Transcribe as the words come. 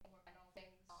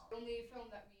only film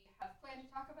that we have planned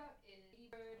to talk about is Lady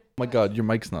Bird. Oh my God, your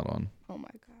mic's not on. Oh my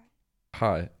god.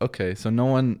 Hi. Okay, so no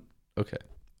one. Okay,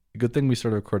 good thing we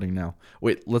started recording now.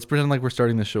 Wait, let's pretend like we're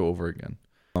starting the show over again.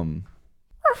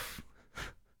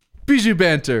 Bijou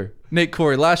banter. Nate,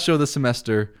 Corey, last show of the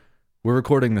semester. We're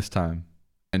recording this time,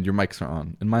 and your mics are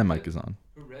on, and my mic is on.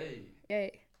 Hooray.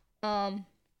 Yay.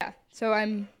 Yeah. So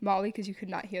I'm Molly because you could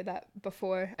not hear that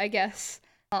before, I guess.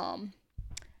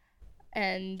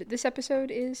 And this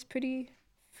episode is pretty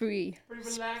free. Pretty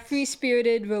relaxed.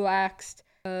 Free-spirited, relaxed.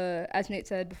 As Nate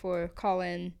said before, call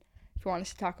in if you want us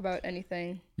to talk about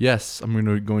anything. Yes, I'm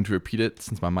going to repeat it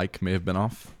since my mic may have been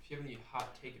off. If you have any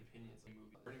hot take opinions on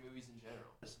movies, or any movies in general,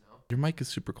 just know. Your mic is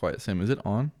super quiet, Sam. Is it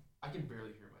on? I can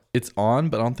barely hear myself. It's on,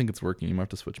 but I don't think it's working. You might have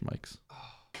to switch mics. Oh,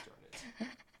 darn it.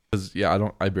 Because, yeah,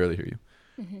 I barely hear you.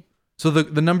 Mm-hmm. So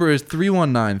the number is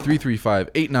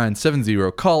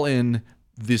 319-335-8970. Call in.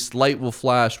 This light will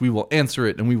flash. We will answer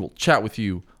it, and we will chat with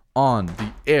you on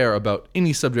the air about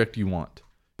any subject you want.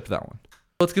 Except that one.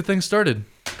 Let's get things started.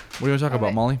 What do you want to talk about,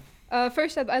 right. Molly?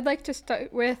 First, I'd like to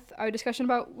start with our discussion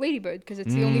about Lady Bird, because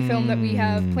it's the only film that we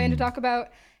have planned to talk about,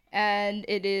 and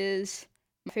it is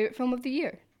my favorite film of the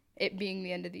year. It being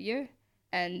the end of the year,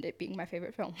 and it being my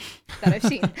favorite film that I've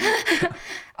seen.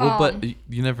 Well, but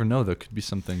you never know. There could be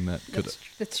something that could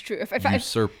That's true. If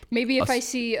usurp. maybe if us. I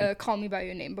see Call Me By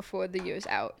Your Name before the year's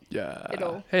out. Yeah.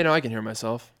 It'll- Hey, now I can hear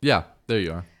myself. Yeah, there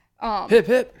you are. Hip,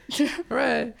 hip.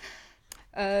 Hooray.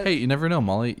 Hey, you never know,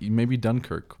 Molly. Maybe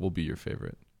Dunkirk will be your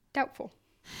favorite. Doubtful.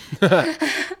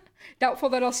 Doubtful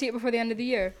that I'll see it before the end of the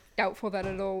year. Doubtful that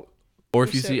it'll... Or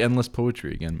if you So- see Endless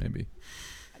Poetry again, maybe.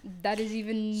 That is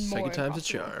even more Second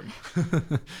time's a impossible.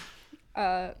 charm.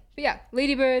 But yeah,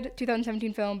 Lady Bird,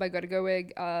 2017 film by Greta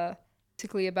Gerwig.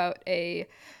 Basically about a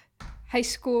high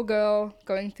school girl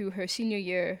going through her senior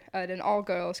year at an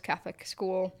all-girls Catholic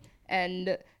school, and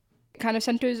it kind of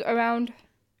centers around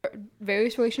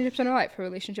various relationships in her life. Her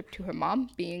relationship to her mom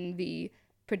being the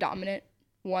predominant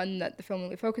one that the film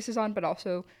really focuses on, but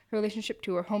also her relationship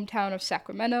to her hometown of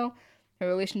Sacramento, her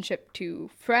relationship to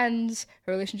friends,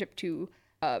 her relationship to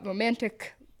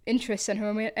romantic interests,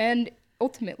 and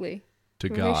ultimately To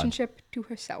her God. relationship to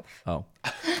herself. Oh.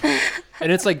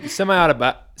 And it's like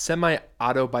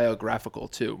semi-autobiographical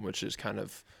too, which is kind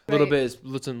of a little Right. bit,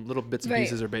 little bits and Right.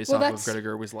 pieces are based Well, off of that's- Greta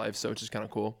Gerwig's life, so it's just kind of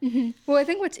cool. Well, I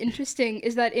think what's interesting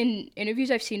is that in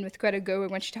interviews I've seen with Greta Gerwig,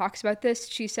 when she talks about this,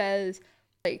 she says,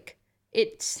 like,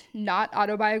 it's not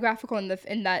autobiographical in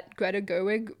that Greta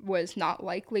Gerwig was not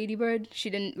like Lady Bird. She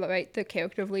didn't write the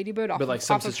character of Lady Bird off, But like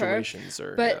some off of her. situations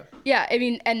or But yeah, I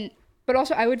mean, but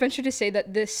also I would venture to say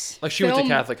that this like she went to film-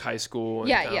 Catholic high school. And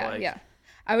Yeah.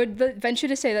 I would venture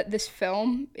to say that this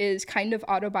film is kind of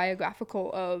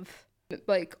autobiographical of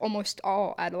like almost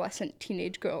all adolescent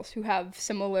teenage girls who have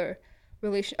similar I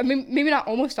mean, maybe not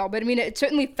almost all, but I mean, it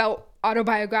certainly felt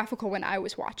autobiographical when I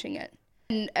was watching it.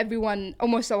 And everyone,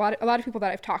 almost a lot of people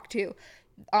that I've talked to,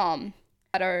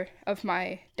 that are of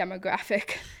my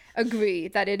demographic, agree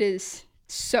that it is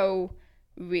so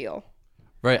real.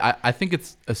 Right. I think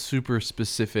it's a super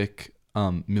specific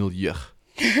milieu,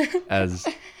 as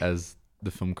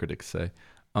the film critics say.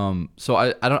 So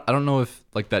I don't know if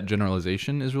like that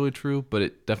generalization is really true, but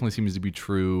it definitely seems to be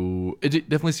true. It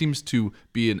definitely seems to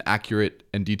be an accurate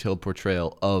and detailed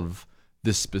portrayal of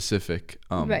this specific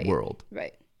Right. world.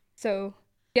 Right. So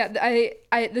yeah,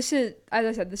 I this is, as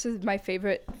I said, this is my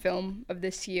favorite film of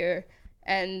this year,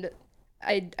 and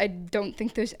I don't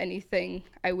think there's anything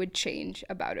I would change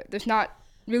about it. There's not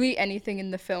really anything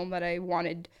in the film that I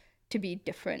wanted to be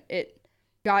different. It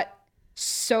got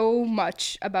so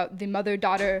much about the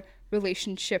mother-daughter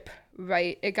relationship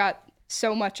right. It got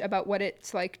so much about what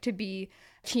it's like to be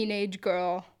a teenage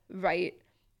girl right.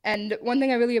 And one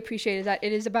thing I really appreciate is that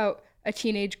it is about a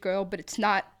teenage girl, but it's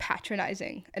not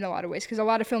patronizing in a lot of ways, because a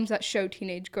lot of films that show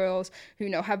teenage girls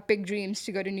who, have big dreams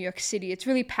to go to New York City, it's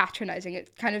really patronizing.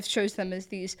 It kind of shows them as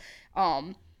these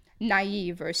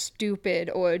naive or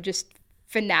stupid or just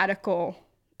fanatical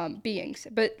beings.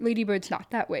 But Lady Bird's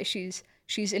not that way. She's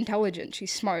intelligent,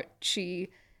 she's smart, she's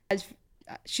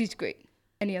great.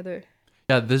 Any other?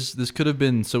 Yeah, this could have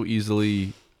been so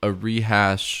easily a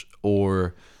rehash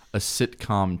or a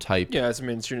sitcom type. Yeah, it's a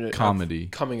mainstream comedy.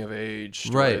 Coming of age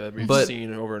story Right, that we've but-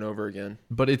 seen over and over again.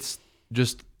 But it's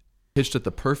just pitched at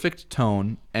the perfect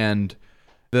tone, and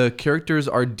the characters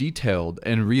are detailed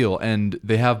and real, and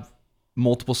they have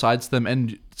multiple sides to them,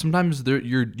 and sometimes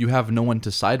you have no one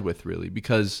to side with really,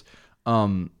 because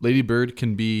Lady Bird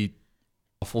can be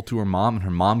awful to her mom, and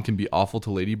her mom can be awful to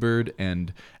Lady Bird,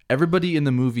 and everybody in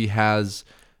the movie has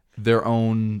their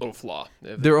own Little flaw.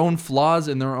 their own flaws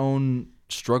and their own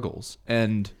struggles,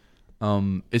 and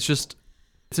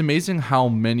It's amazing how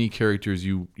many characters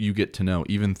you get to know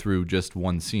even through just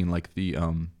one scene. Like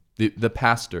the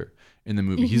pastor in the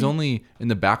movie, he's only in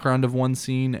the background of one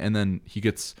scene, and then he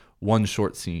gets one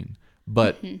short scene.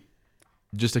 But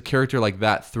just a character like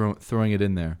that throwing it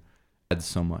in there adds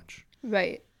so much.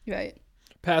 Right.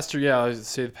 Pastor, yeah, I would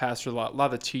say the pastor, a lot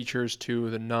of the teachers too,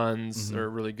 the nuns are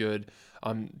really good.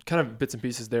 Kind of bits and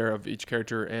pieces there of each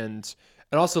character, and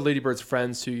also Lady Bird's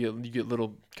friends too. You get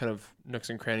little kind of nooks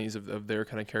and crannies of their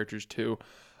kind of characters too.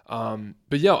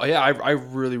 But yeah, I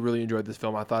really, really enjoyed this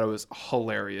film. I thought it was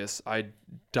hilarious. I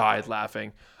died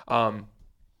laughing. And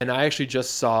I actually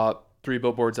just saw Three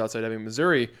Billboards Outside Ebbing,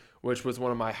 Missouri, which was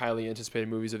one of my highly anticipated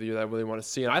movies of the year that I really want to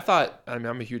see. And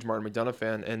I'm a huge Martin McDonagh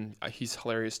fan, and he's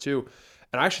hilarious too.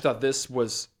 And I actually thought this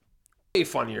was way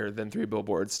funnier than Three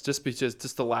Billboards, just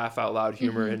the laugh out loud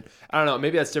humor. And I don't know,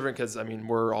 maybe that's different because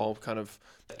we're all kind of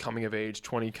coming of age,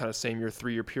 20 kind of same year,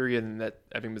 3-year period, and that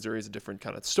Ebbing, Missouri is a different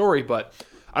kind of story. But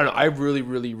I don't know, I really,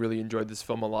 really, really enjoyed this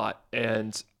film a lot,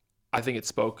 and I think it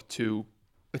speaks to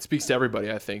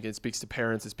everybody. I think it speaks to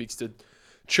parents, it speaks to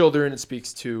children, it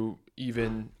speaks to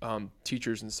even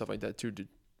teachers and stuff like that too.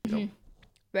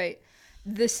 Right.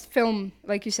 This film,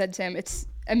 like you said, Sam, it's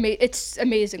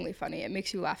amazingly funny. It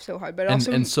makes you laugh so hard, but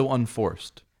also and so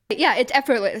unforced. Yeah, it's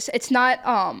effortless. It's not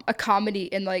a comedy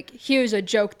in like here's a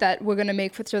joke that we're gonna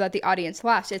make so that the audience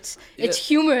laughs. It's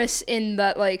humorous in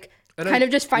that like kind of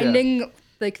just finding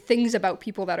like things about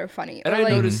people that are funny. And I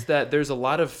noticed that there's a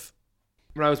lot of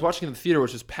when I was watching in the theater,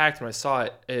 which was packed when I saw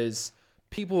it, is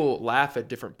people laugh at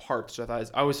different parts. So I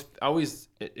thought I always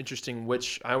interesting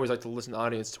I always like to listen to the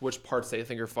audience to which parts they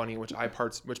think are funny, which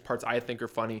parts I think are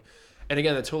funny. And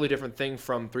again, a totally different thing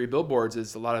from Three Billboards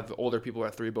is a lot of older people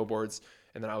at Three Billboards,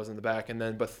 and then I was in the back,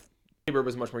 but Bird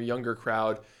was a much more younger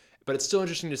crowd. But it's still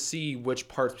interesting to see which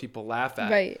parts people laugh at.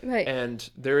 Right. And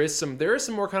there is some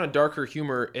more kind of darker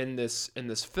humor in this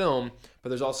film, but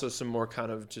there's also some more kind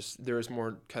of there is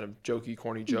more kind of jokey,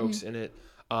 corny jokes in it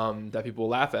that people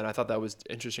laugh at. And I thought that was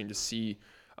interesting to see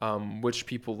which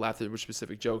people laughed at which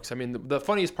specific jokes. The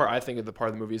funniest part I think of the part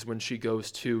of the movie is when she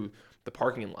goes to the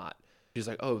parking lot. She's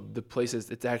like, oh, the place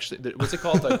it's actually, what's it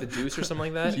called? Like the Deuce or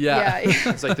something like that? Yeah.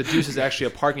 It's like the Deuce is actually a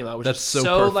parking lot, which That's is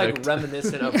so like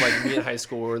reminiscent of like me in high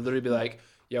school, where it'd literally be like,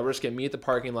 yeah, we're just going to meet at the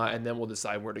parking lot and then we'll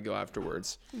decide where to go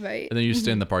afterwards. Right. And then you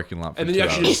stay in the parking lot for and then 2 you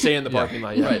actually hours. just stay in the parking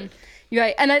lot. Yeah. Right.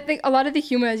 Right. And I think a lot of the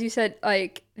humor, as you said,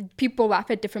 like people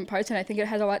laugh at different parts, and I think it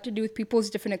has a lot to do with people's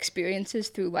different experiences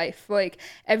through life. Like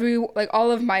all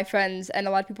of my friends and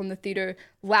a lot of people in the theater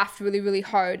laughed really, really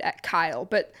hard at Kyle,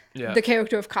 but the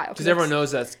character of Kyle. Because everyone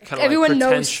knows that's kind of everyone like knows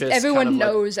pretentious. Everyone kind of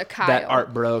knows like a Kyle. that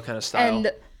art bro kind of style.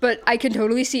 But I can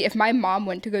totally see if my mom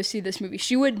went to go see this movie,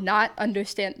 she would not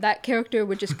understand. That character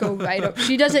would just go right up.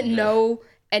 She doesn't know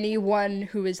anyone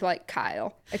who is like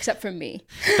Kyle except for me.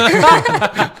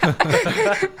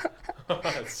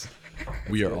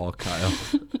 We are all Kyle.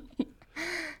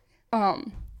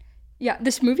 Yeah,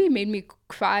 this movie made me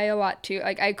cry a lot too.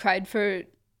 Like I cried for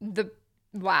the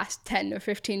last 10 or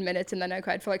 15 minutes, and then I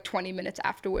cried for like 20 minutes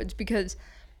afterwards because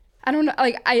I don't know,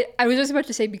 like I was just about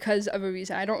to say because of a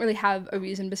reason. I don't really have a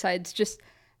reason besides just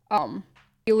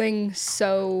feeling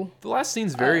so. The last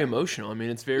scene's very emotional.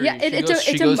 It's very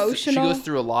it's emotional. She goes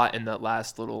through a lot in that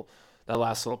last little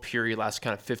period, last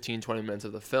kind of 15-20 minutes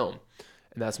of the film.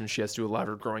 And that's when she has to do a lot of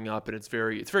her growing up, and it's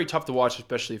very tough to watch,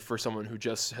 especially for someone who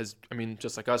just has,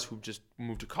 just like us, who just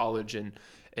moved to college and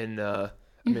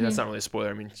that's not really a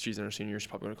spoiler. She's in her senior year, she's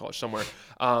probably going to college somewhere.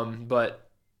 But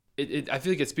I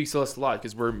feel like it speaks to us a lot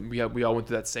because we all went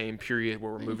through that same period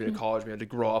where we're moving to college. We had to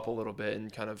grow up a little bit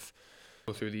and kind of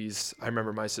go through these. I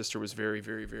remember my sister was very,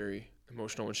 very, very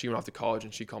emotional when she went off to college,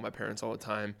 and she called my parents all the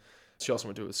time. She also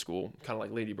went to a school, kind of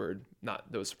like Lady Bird, not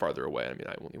that was farther away.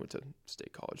 I only went to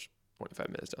state college 25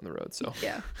 minutes down the road. So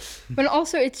yeah, but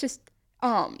also it's just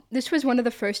this was one of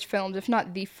the first films, if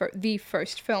not the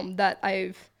first film that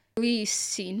I've really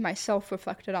seen myself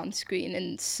reflected on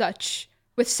screen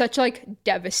with such like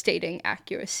devastating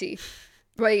accuracy.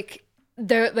 Like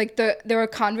there are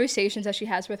conversations that she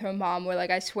has with her mom where,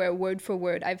 like, I swear word for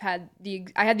word, I had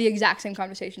the exact same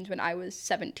conversations when I was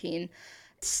 17.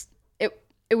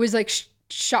 It was like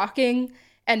shocking,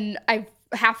 and I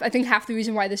think half the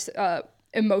reason why this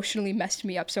emotionally messed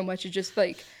me up so much is just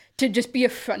like to just be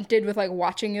affronted with like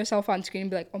watching yourself on screen and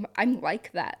be like, oh, I'm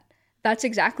like that. That's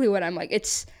exactly what I'm like.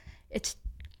 It's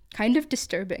kind of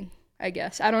disturbing, I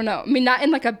guess. I don't know. Not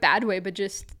in like a bad way, but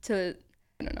just I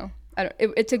don't know.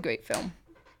 It's a great film.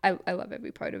 I love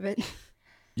every part of it.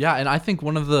 Yeah, and I think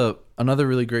another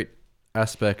really great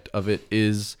aspect of it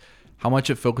is how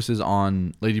much it focuses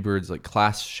on Lady Bird's like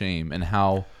class shame and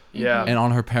how Yeah. and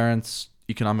on her parents'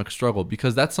 economic struggle,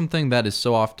 because that's something that is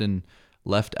so often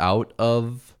left out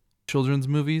of children's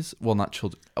movies. Well, not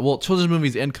children. Well, children's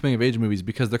movies and coming of age movies,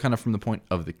 because they're kind of from the point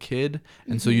of the kid,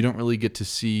 and so you don't really get to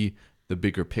see the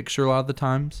bigger picture a lot of the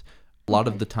times. A lot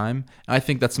of the time, and I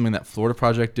think that's something that Florida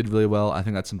Project did really well. I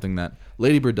think that's something that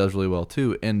Lady Bird does really well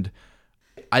too. And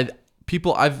I've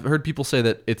heard people say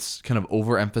that it's kind of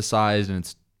overemphasized and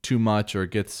it's too much or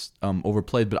it gets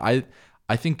overplayed. But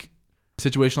I think a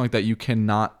situation like that, you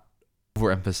cannot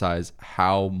overemphasize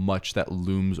how much that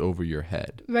looms over your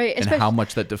head, Right, and how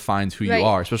much that defines who you Right.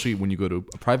 are, especially when you go to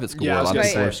a private school Yeah, where I a was lot of gonna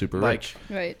people say, are super like, rich,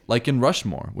 Right. like in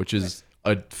Rushmore, which is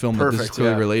a film that this is Perfect,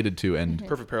 clearly yeah. related to, and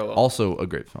Perfect parallel. also a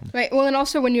great film. Right. Well, and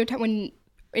also when you're when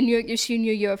in your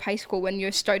senior year of high school, when you're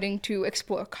starting to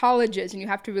explore colleges, and you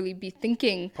have to really be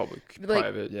thinking Public, like,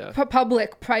 private, yeah.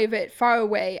 public, private, far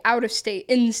away, out of state,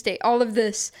 in state, all of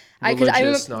this.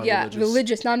 Religious, Yeah, non-religious.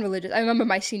 religious, non-religious. I remember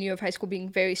my senior year of high school being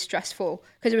very stressful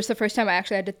because it was the first time I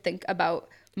actually had to think about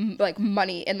like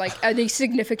money in like a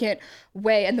significant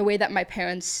way, and the way that my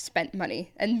parents spent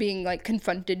money, and being like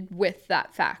confronted with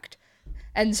that fact.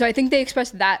 And so I think they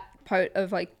expressed that part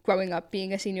of like growing up,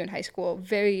 being a senior in high school,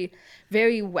 very,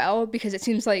 very well, because it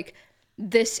seems like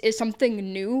this is something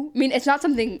new. I mean, it's not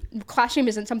something, class shame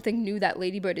isn't something new that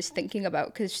Lady Bird is thinking about,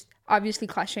 because obviously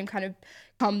class shame kind of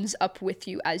comes up with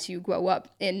you as you grow up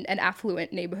in an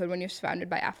affluent neighborhood when you're surrounded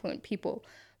by affluent people.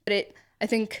 But it, I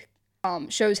think,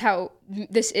 shows how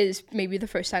this is maybe the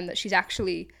first time that she's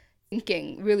actually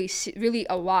thinking really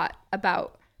a lot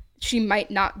about she might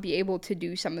not be able to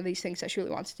do some of these things that she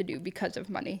really wants to do because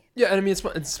of money. Yeah, and I mean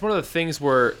it's one of the things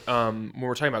where when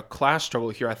we're talking about class struggle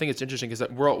here, I think it's interesting because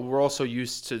we're also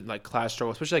used to like class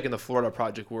struggle, especially like in the Florida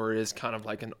Project, where it is kind of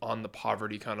like an on the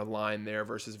poverty kind of line there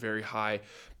versus very high.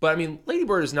 But I mean, Lady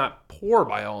Bird is not poor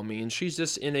by all means. She's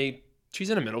just in a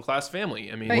middle class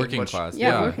family. I mean, Right. Working class.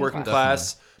 Yeah, Yeah, working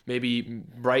class, maybe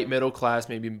right middle class,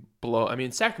 maybe below. I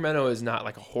mean, Sacramento is not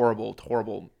like a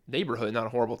horrible neighborhood, not a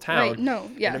horrible town. Right,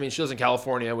 no, yeah. And I mean, she lives in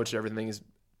California, which everything is.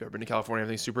 Ever been to California?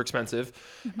 Everything's super expensive.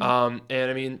 Mm-hmm.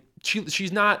 And I mean,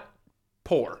 she's not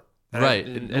poor. And Right.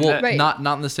 and Well, that- Right. not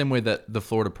in the same way that the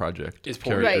Florida Project Is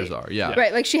poor. characters Right. are. Yeah.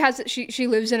 Right, like she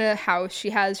lives in a house, she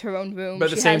has her own room, But at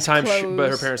she the same has time, clothes. but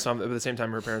her parents don't. At the same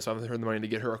time, her parents don't have the money to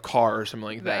get her a car or something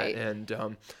like that. Right. And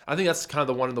I think that's kind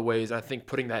of one of the ways. And I think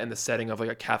putting that in the setting of like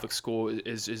a Catholic school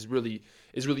is really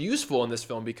useful in this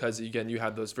film, because again, you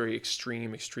have those very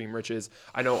extreme riches.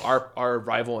 I know our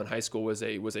rival in high school was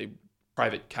a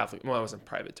private Catholic. Well, it wasn't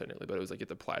private technically, but it was like you had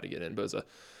to apply to get in. But it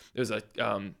was a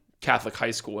Catholic high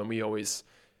school, and we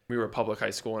were a public high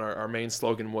school, and our main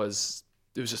slogan was.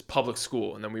 It was just public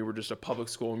school, and then we were just a public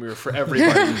school, and we were for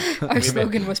everybody. Our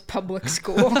slogan was public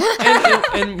school.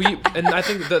 and I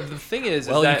think the thing is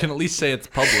Well, that you can at least say it's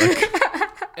public.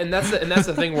 and that's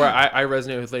the thing where I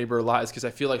resonate with Lady Bird a lot, is because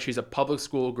I feel like she's a public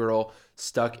school girl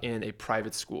stuck in a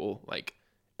private school like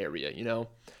area, you know.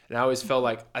 And I always felt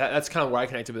like that's kind of where I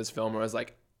connected with this film, where I was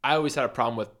like, I always had a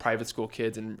problem with private school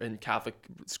kids and Catholic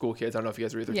school kids. I don't know if you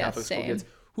guys are either Yeah, Catholic school same. kids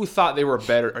who thought they were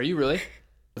better. Are you really?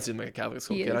 It seemed like a Catholic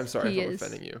school He kid. is. I'm sorry He if I'm is.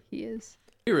 offending you. He is.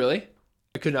 Are you really?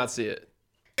 I could not see it.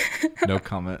 No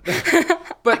comment.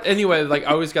 But anyway, like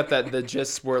I always got the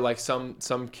gist where like some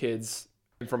kids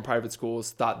from private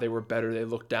schools thought they were better. They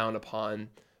looked down upon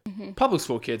public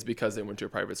school kids because they went to a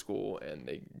private school and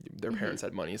their parents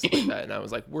had money and stuff like that. And I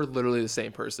was like, we're literally the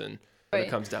same person when it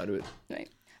Right. comes down to it. Right.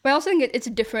 But I also think it's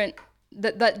different.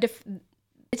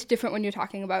 It's different when you're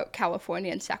talking about California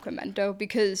and Sacramento,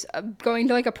 because going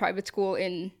to like a private school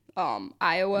in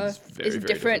Iowa It's very, is very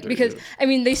different. different, Because yeah. I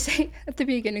mean, they say at the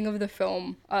beginning of the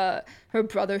film, her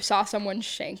brother saw someone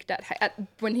shanked at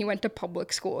when he went to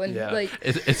public school, and Yeah. like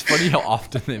It's funny how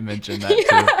often they mention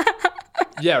that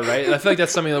too. Yeah, right. I feel like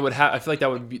that's something that would happen. I feel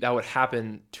like that would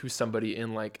happen to somebody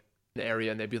in like an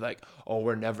area, and they'd be like, "Oh,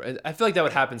 we're never." And I feel like that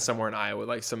would happen somewhere in Iowa,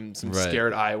 like some Right.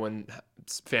 scared Iowan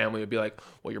family would be like,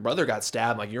 "Well, your brother got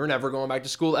stabbed. Like you're never going back to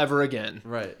school ever again.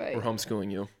 Right. right, We're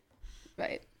homeschooling you."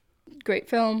 right, great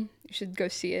film. You should go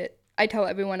see it. I tell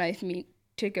everyone I meet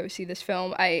to go see this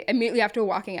film. I immediately after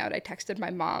walking out, I texted my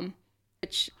mom,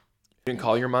 which You didn't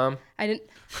call your mom. I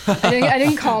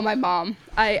didn't call my mom.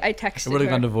 I texted It would have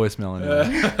her. gone to voicemail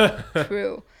anyway.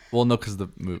 True. Well, no, because the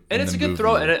movie. And it's a good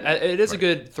throw, and it is a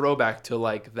good throwback to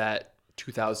like that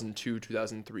 2002,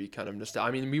 2003 kind of nostalgia.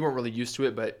 I mean, we weren't really used to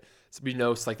it, but we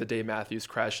know it's like the Dave Matthews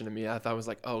Crash into Me. I thought I was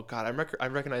like, oh god, I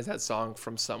recognize that song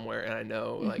from somewhere, and I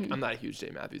know like I'm not a huge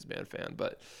Dave Matthews Band fan,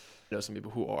 but I know some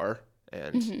people who are,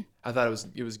 and I thought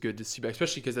it was good to see back,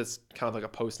 especially because it's kind of like a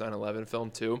post 9/11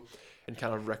 film too. and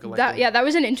kind of recollecting. That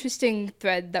was an interesting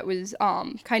thread that was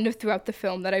kind of throughout the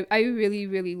film that I really,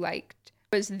 really liked,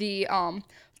 was the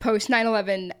post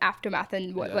 9/11 aftermath,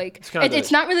 and what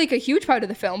it's not really like a huge part of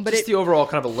the film, but just the overall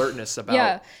kind of alertness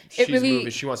about she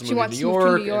wants to move to New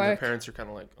York, and her parents are kind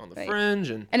of like on the fringe,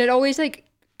 and it always like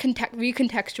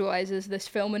recontextualizes this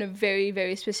film in a very,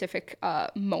 very specific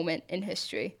moment in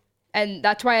history, and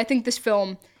that's why I think this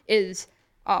film is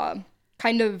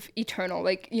kind of eternal.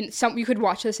 Like, you could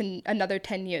watch this in another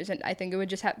 10 years, and I think it would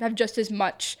just have just as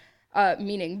much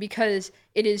meaning, because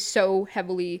it is so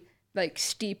heavily like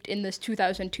steeped in this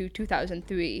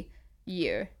 2002-2003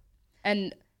 year.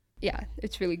 And yeah,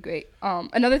 it's really great.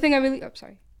 Another thing go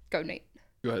Nate.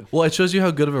 Go ahead. Well, it shows you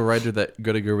how good of a writer that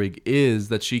Greta Gerwig is,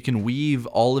 that she can weave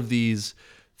all of these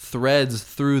threads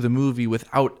through the movie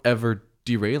without ever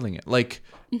derailing it. Like,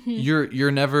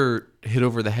 you're never hit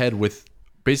over the head with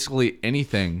basically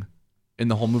anything in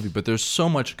the whole movie, but there's so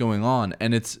much going on,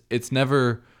 and it's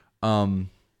never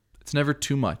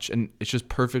too much, and it's just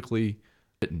perfectly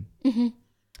written.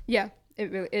 Yeah,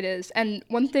 it is. And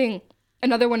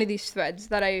another one of these threads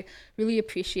that I really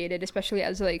appreciated, especially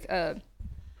as like a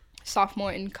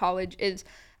sophomore in college, is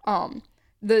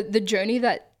the journey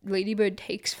that Lady Bird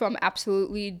takes from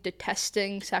absolutely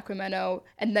detesting Sacramento,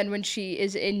 and then when she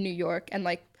is in New York and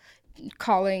like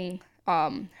calling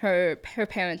her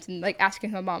parents and like asking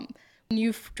her mom, when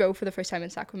you drove for the first time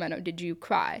in Sacramento, did you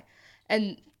cry?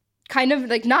 And kind of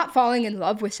like not falling in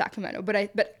love with Sacramento,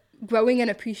 but growing an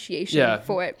appreciation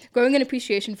for it, growing an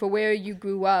appreciation for where you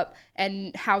grew up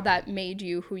and how that made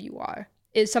you who you are,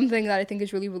 is something that I think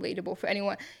is really relatable for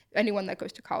anyone that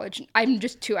goes to college. I'm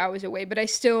just 2 hours away, but I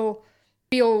still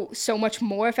feel so much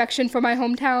more affection for my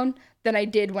hometown than I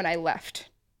did when I left.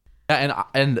 Yeah,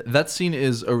 and that scene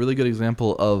is a really good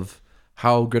example of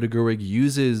how Greta Gerwig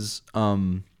uses,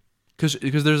 because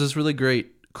there's this really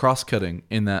great cross-cutting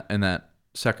in that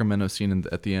Sacramento scene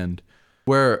at the end,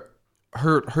 where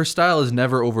her style is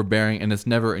never overbearing and it's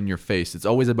never in your face. It's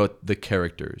always about the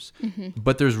characters.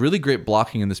 But there's really great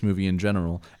blocking in this movie in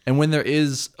general. And when there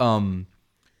is a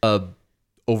obvious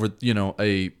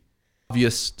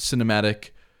cinematic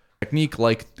technique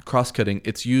like cross-cutting,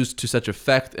 it's used to such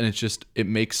effect, and it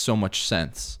makes so much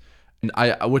sense. And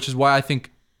which is why I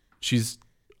think she's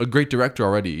a great director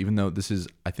already, even though this is,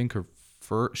 I think, her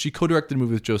first. She co-directed a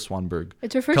movie with Joe Swanberg.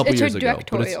 It's her first. Couple it's years her ago,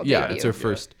 directorial debut. It's her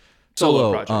first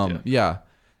solo project.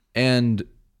 And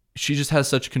she just has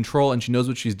such control, and she knows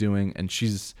what she's doing, and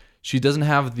she doesn't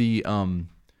have the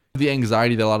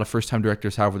anxiety that a lot of first-time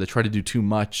directors have, where they try to do too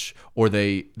much, or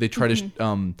they try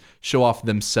to show off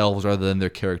themselves rather than their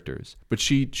characters. But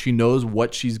she knows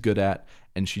what she's good at,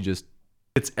 and she just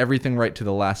gets everything right to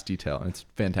the last detail, and it's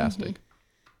fantastic.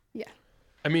 Yeah.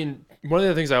 I mean, one of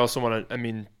the things I also want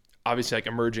to, obviously, like,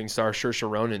 emerging star Saoirse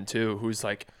Ronan too, who's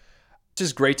like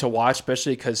just great to watch,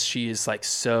 especially because she is like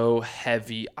so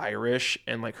heavy Irish,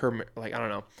 and like her, like, I don't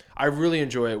know, I really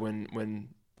enjoy it when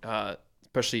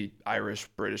especially Irish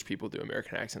British people do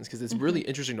American accents, because it's really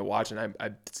interesting to watch, and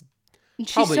And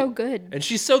she's so good. And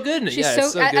she's so good in it. She's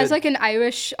so good. As like an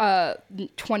Irish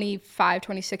 25,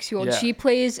 26-year-old, she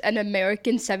plays an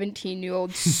American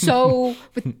 17-year-old so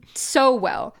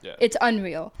well. Yeah. It's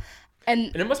unreal.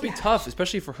 And it must be tough,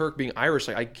 especially for her being Irish.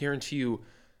 Like, I guarantee you,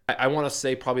 I want to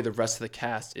say probably the rest of the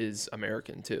cast is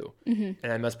American too. And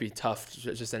it must be tough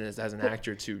just as an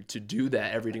actor to do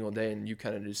that every single day, and you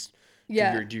kind of just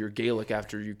do your Gaelic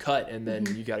after you cut, and then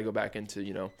you got to go back into,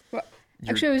 Well,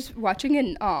 actually, I was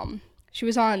watching she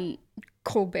was on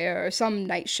Colbert or some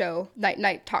night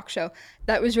talk show.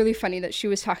 That was really funny, that she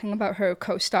was talking about her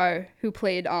co-star who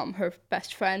played her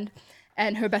best friend,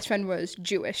 and her best friend was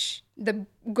Jewish. The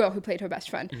girl who played her best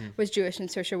friend was Jewish, and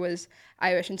Saoirse was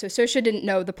Irish, and so Saoirse didn't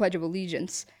know the Pledge of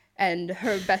Allegiance, and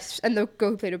the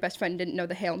girl who played her best friend didn't know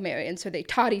the Hail Mary, and so they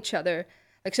taught each other.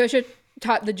 Like, Saoirse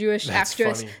taught the Jewish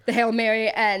actress the Hail Mary,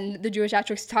 and the Jewish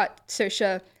actress taught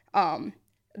Saoirse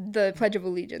the Pledge of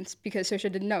Allegiance, because Saoirse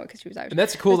didn't know it because she was Irish. And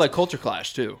that's a cool like culture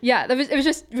clash too. Yeah, it was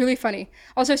just really funny.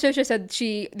 Also, Saoirse said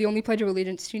the only Pledge of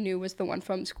Allegiance she knew was the one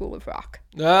from School of Rock.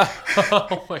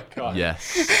 Oh my God.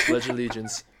 Yes. Pledge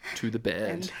allegiance to the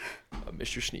band of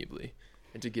Mr. Schneebly,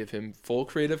 and to give him full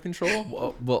creative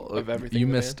control of everything. You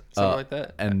missed something like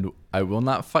that. And I will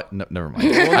not fight. No, never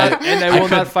mind. I will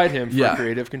not fight him for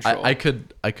creative control. I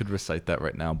could recite that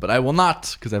right now, but I will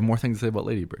not, because I have more things to say about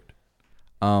Lady Bird.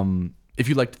 If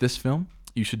you liked this film,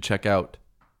 you should check out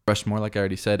Rushmore, like I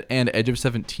already said, and Edge of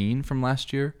 17 from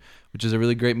last year, which is a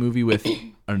really great movie with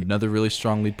another really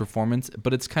strong lead performance.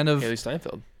 But it's kind of Haley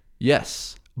Steinfeld.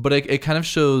 Yes, but it kind of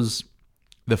shows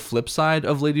the flip side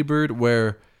of Lady Bird,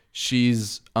 where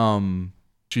she's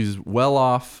she's well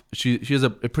off. She has a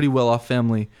pretty well off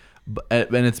family,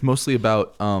 and it's mostly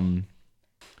about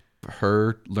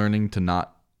her learning to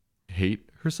not hate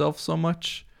herself so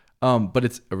much. But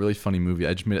it's a really funny movie.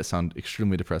 I just made it sound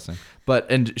extremely depressing.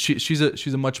 And she's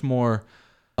a much more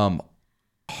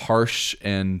harsh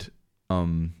and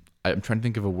I'm trying to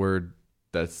think of a word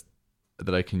that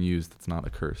I can use that's not a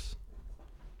curse.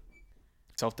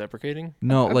 Self-deprecating?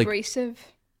 No, like abrasive.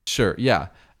 sure, yeah.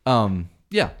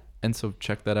 Yeah. And so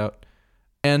check that out.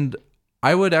 And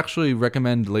I would actually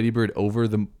recommend Lady Bird over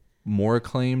the more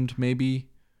acclaimed maybe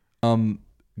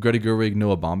Greta Gerwig,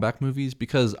 Noah Baumbach movies,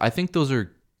 because I think those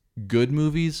are good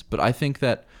movies, but I think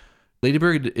that Lady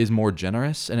Bird is more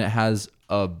generous and it has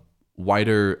a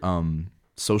wider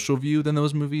social view than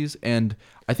those movies. And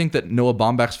I think that Noah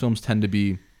Baumbach's films tend to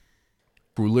be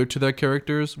crueler to their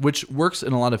characters, which works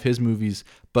in a lot of his movies.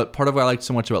 But part of what I like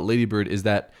so much about Lady Bird is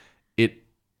that it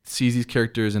sees these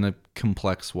characters in a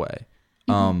complex way,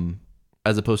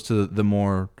 as opposed to the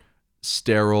more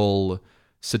sterile,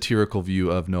 satirical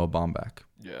view of Noah Baumbach.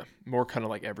 Yeah, more kind of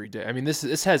like everyday. I mean,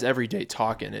 this has everyday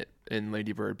talk in it in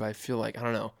Lady Bird, but I feel like, I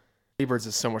don't know, Lady Bird's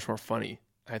is so much more funny,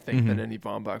 I think, than any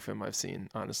Baumbach film I've seen,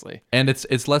 honestly. And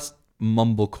it's less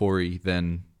mumblecore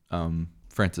than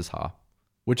Frances Ha,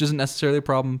 which isn't necessarily a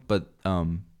problem, but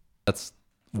that's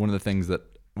one of the things that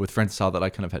with Frances Ha that I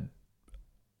kind of had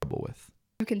trouble with.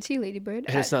 You can see Lady Bird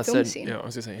And at it's not Film set, Scene. I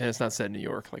was gonna say, and it's not set in New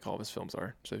York like all of his films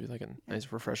are. So if you like a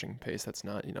nice, refreshing pace, that's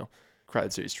not,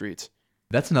 crowded city streets.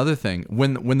 That's another thing.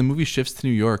 When the movie shifts to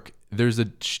New York, there's a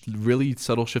really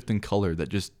subtle shift in color that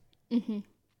just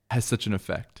has such an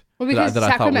effect. Well, because that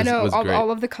I thought Sacramento, was great.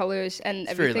 all of the colors and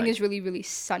It's very, everything like- is really, really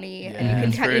sunny, Yeah, and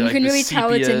it's very, you like, can the really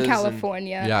tell it's in sepias and-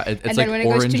 California. Yeah, it's And like then when it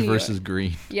goes to orange New York- versus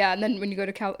green. Yeah, and then when you go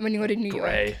to New York,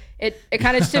 Gray. it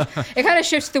kind of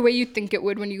shifts the way you think it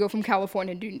would when you go from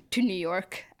California to New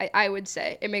York. I would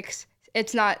say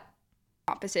it's not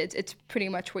opposites. It's pretty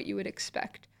much what you would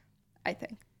expect, I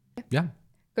think. Yeah,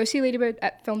 Go see Lady Bird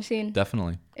at Film Scene.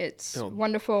 definitely. It's It'll-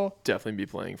 wonderful. Definitely be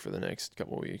playing for the next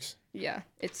couple of weeks. Yeah,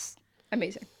 it's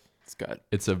amazing. It's got,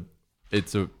 It's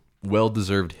a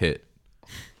well-deserved hit.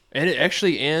 and it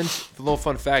actually, and a little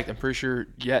fun fact, I'm pretty sure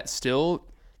yet still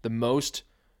the most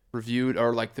reviewed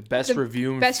or like the best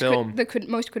reviewed film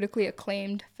Most critically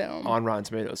acclaimed film. on Rotten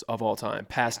Tomatoes of all time,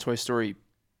 past Toy Story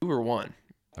 2 or 1.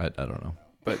 I don't know.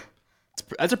 But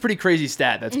that's a pretty crazy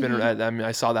stat. That's been, I mean,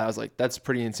 I saw that. I was like, that's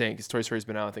pretty insane because Toy Story's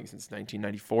been out, I think, since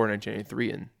 1994,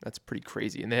 1993, and that's pretty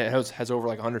crazy. And it has over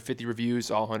like 150 reviews,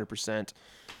 all 100%.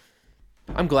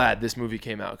 I'm glad this movie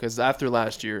came out because after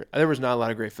last year, there was not a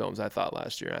lot of great films I thought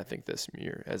last year. And I think this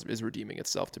year is redeeming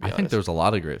itself, to be I honest. think there was a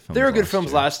lot of great films. There were good last films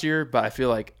year. last year, but I feel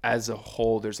like as a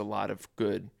whole, there's a lot of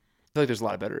good. I feel like there's a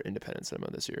lot of better independent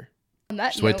cinema this year. On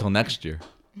that Just wait note, till next year.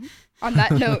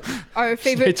 our Wait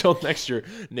favorite till next year,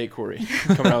 Nate Corey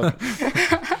coming out.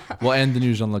 Well, and the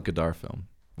new Jean-Luc Godard film,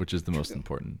 which is the most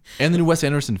important, and the new Wes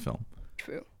Anderson film.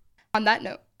 True. On that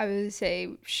note, I would say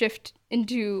shift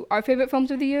into our favorite films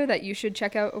of the year that you should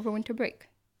check out over winter break.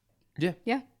 Yeah.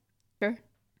 Yeah. Sure.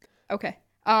 Okay.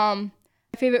 My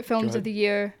favorite films ahead. of the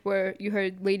year were, you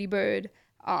heard Lady Bird,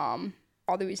 all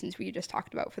the reasons we just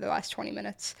talked about for the last 20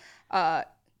 minutes.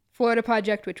 Florida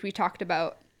Project, which we talked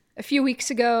about a few weeks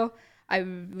ago. I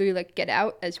really like Get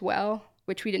Out as well,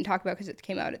 which we didn't talk about because it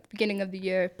came out at the beginning of the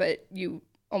year, but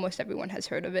almost everyone has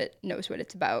heard of it, knows what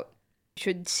it's about. You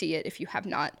should see it if you have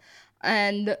not.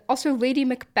 And also Lady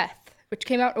Macbeth, which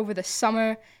came out over the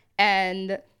summer,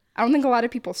 and I don't think a lot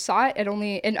of people saw it. It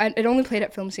only played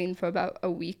at Film Scene for about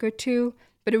a week or two,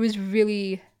 but it was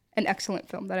really an excellent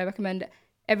film that I recommend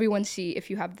everyone see if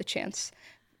you have the chance.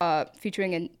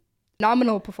 Featuring a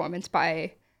phenomenal performance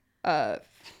by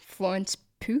Florence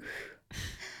Pugh.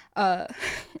 I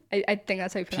think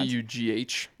that's how you pronounce it. Pugh.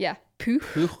 Yeah, Pugh.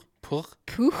 Pugh.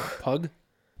 Pug.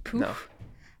 Pugh. No.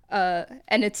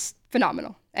 And it's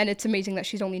phenomenal. And it's amazing that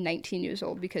she's only 19 years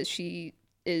old because she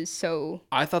is so...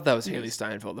 I thought that was Haley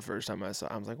Steinfeld the first time I saw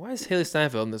it. I was like, why is Haley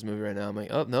Steinfeld in this movie right now? I'm like,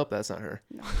 oh, nope, that's not her.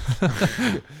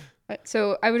 Right,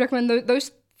 so I would recommend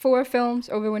those 4 films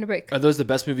over winter break. Are those the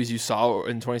best movies you saw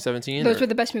in 2017? Those were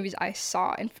the best movies I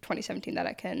saw in 2017 that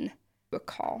I can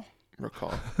recall. I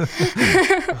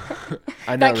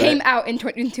know, That came right? out in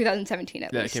 2017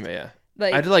 at Yeah, it least. came out, yeah.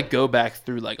 Like, I had to like go back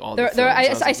through like all the films. I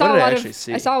was saw like, a what did lot actually of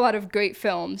see? I saw a lot of great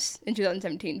films in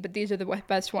 2017, but these are the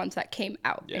best ones that came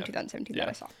out Yeah. in 2017 Yeah. that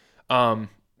I saw.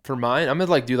 For mine, I'm gonna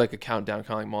like do like a countdown,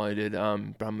 kind of like Molly did. But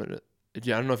I'm gonna.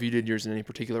 Yeah, I don't know if you did yours in any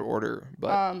particular order,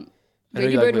 but I know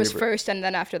Lady you like Bird was Lady Bird. first, and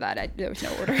then after that, there was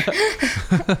no order.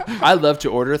 I love to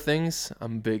order things.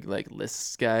 I'm a big like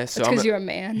lists guy, so It's I'm because you're a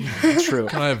man. true.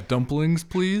 Can I have dumplings,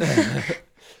 please?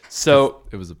 So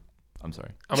It was a. I'm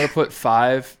sorry. I'm gonna put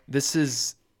 5. This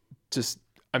is just.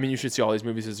 I mean, you should see all these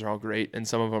movies. They're all great, and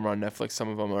some of them are on Netflix. Some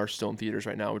of them are still in theaters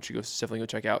right now, which you definitely go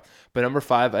check out. But number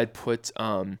 5, I'd put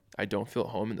I Don't Feel at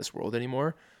Home in This World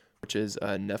Anymore, which is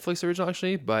a Netflix original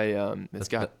actually. By it's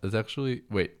got It's actually.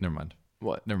 Wait, never mind.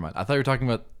 what? Never mind. I thought you were talking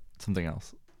about something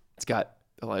else. It's got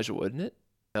Elijah Wood in it.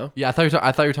 Yeah, I thought you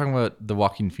were talking about the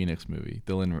Joaquin Phoenix movie,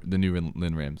 the new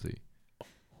Lynn Ramsey.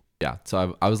 Yeah,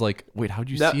 so I was like, wait, how'd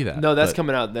you see that? No, that's But-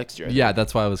 coming out next year. I Yeah,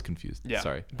 that's why I was confused. Yeah.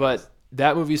 Sorry. But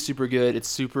that movie's super good. It's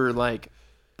super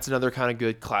it's another kind of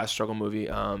good class struggle movie.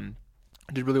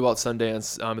 Did really well at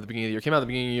Sundance at the beginning of the year. Came out at the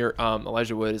beginning of the year.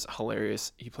 Elijah Wood is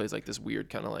hilarious. He plays like this weird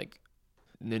kind of like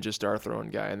ninja star throwing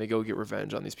guy, and they go get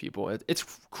revenge on these people. It's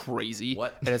crazy.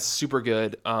 What? And it's super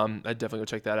good. I'd definitely go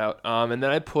check that out. And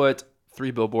then I put 3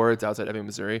 Billboards Outside Ebbing,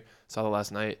 Missouri. Saw that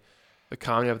last night. The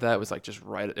comedy of that was like just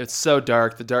right. It's so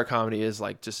dark. The dark comedy is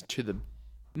like just to the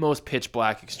most pitch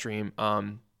black extreme.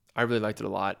 I really liked it a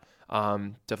lot.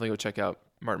 Definitely go check out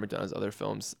Martin McDonagh's other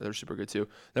films. They're super good too.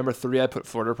 Number 3, I put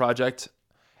Florida Project.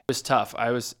 It was tough.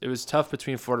 It was tough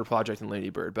between Florida Project and Lady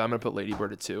Bird, but I'm gonna put Lady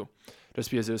Bird at 2, just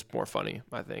because it was more funny,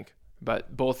 I think.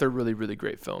 But both are really, really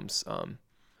great films.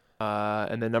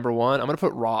 And then number 1, I'm gonna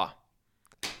put Raw.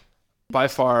 By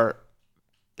far,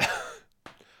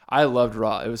 I loved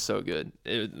Raw. It was so good.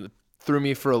 It threw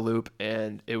me for a loop,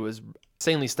 and it was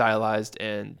insanely stylized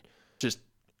and just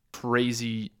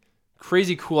crazy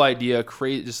cool idea.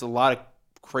 Just a lot of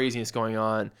craziness going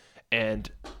on, and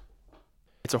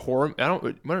it's a horror.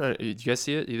 Did you guys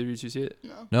see it? Either of you two see it?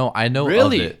 No, I know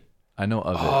Really? of it. I know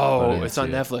of it. but I Oh, didn't it's on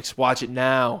see it. Netflix. Watch it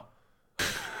now.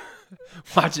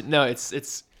 Watch it. No,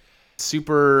 it's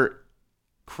super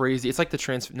crazy. It's like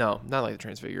not like the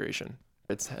Transfiguration.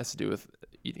 It has to do with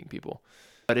eating people,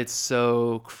 but it's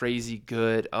so crazy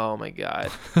good. Oh my god!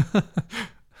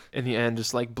 In the end,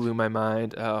 just like blew my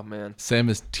mind. Oh man, Sam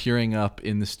is tearing up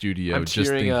in the studio I'm just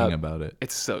tearing thinking up. about it.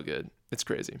 it's so good. It's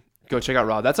crazy. Go check out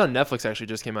Raw. That's on Netflix. Actually,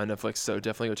 just came on Netflix, so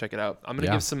definitely go check it out. I'm gonna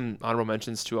Yeah. give some honorable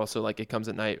mentions too. Also, like It Comes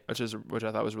at Night, which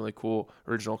I thought was really cool,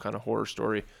 original kind of horror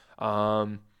story.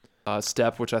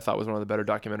 Step, which I thought was one of the better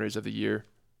documentaries of the year,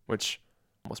 which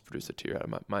almost produced a tear out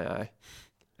of my eye.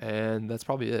 And that's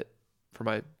probably it for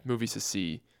my movies to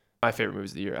see. My favorite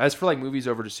movies of the year. As for like movies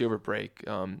to see over break,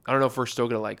 I don't know if we're still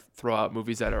gonna like throw out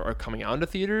movies that are coming out into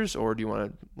theaters, or do you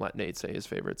want to let Nate say his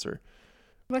favorites, or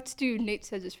Let's do Nate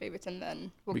says his favorites and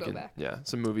then we'll go back. Yeah,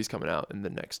 some movies coming out in the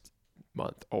next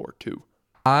month or 2.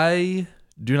 I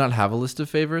do not have a list of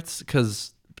favorites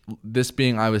because this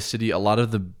being Iowa City, a lot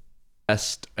of the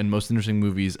best and most interesting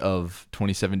movies of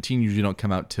 2017 usually don't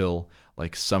come out till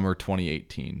like summer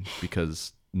 2018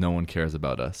 because no one cares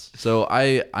about us. So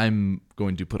I'm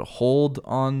going to put a hold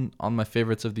on my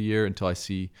favorites of the year until I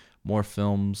see more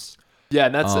films. Yeah,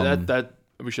 and that's that.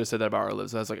 We should have said that about Our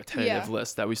Lives. That's like a tentative Yeah.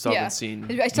 list that we still Yeah. haven't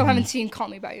seen. I still haven't seen Call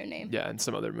Me by Your Name. Yeah, and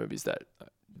some other movies that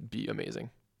be amazing.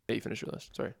 Hey, you finish your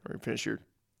list. Sorry, or finish your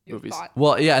Your movies. thought.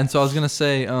 Well, yeah, and so I was gonna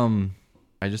say,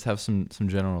 I just have some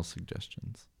general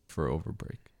suggestions for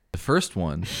Overbreak. The first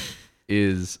one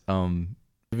is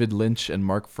David Lynch and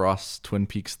Mark Frost's Twin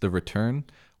Peaks: The Return,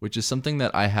 which is something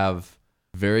that I have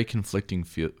very conflicting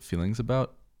feelings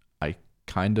about. I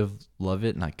kind of love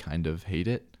it and I kind of hate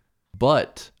it,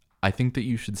 but I think that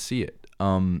you should see it.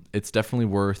 It's definitely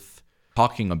worth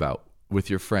talking about with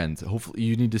your friends. Hopefully,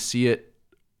 you need to see it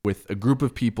with a group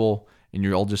of people, and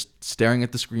you're all just staring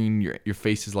at the screen. Your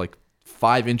face is like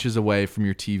 5 inches away from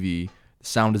your TV. The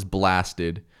sound is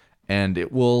blasted, and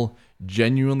it will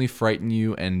genuinely frighten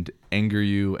you and anger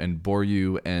you and bore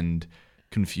you and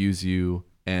confuse you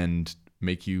and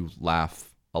make you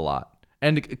laugh a lot.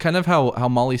 And kind of how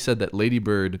Molly said that Lady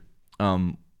Bird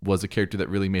was a character that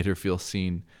really made her feel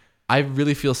seen. I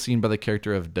really feel seen by the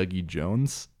character of Dougie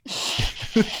Jones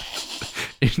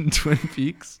in Twin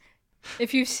Peaks.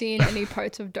 If you've seen any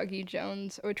parts of Dougie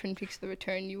Jones or Twin Peaks: The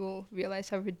Return, you will realize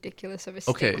how ridiculous of a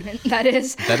Okay. statement that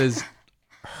is. That is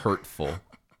hurtful.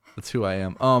 That's who I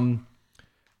am.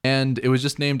 And it was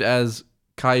just named as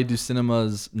Kaiju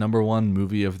Cinema's #1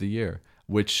 movie of the year,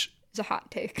 which It's a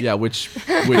hot take. yeah, which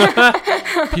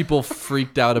people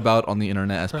freaked out about on the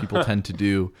internet, as people tend to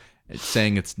do,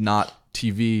 saying it's not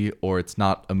TV or it's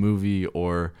not a movie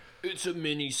or. It's a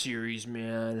mini series,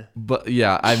 man. But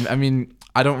yeah, I mean,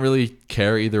 I don't really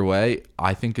care either way.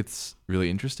 I think it's really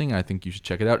interesting. I think you should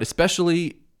check it out,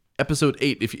 especially episode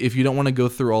 8. If you don't want to go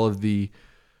through all of the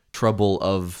trouble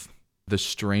of the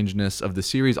strangeness of the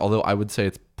series, although I would say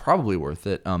it's probably worth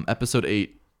it. Episode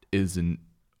 8 is a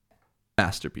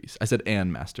masterpiece. I said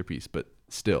an masterpiece, but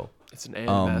still. It's an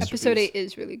anime masterpiece. Episode 8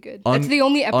 is really good. That's the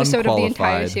only episode of the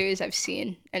entire unqualified. series I've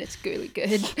seen, and it's really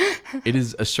good. It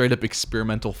is a straight up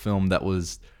experimental film that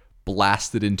was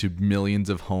blasted into millions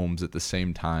of homes at the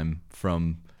same time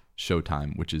from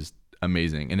Showtime, which is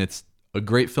amazing. And it's a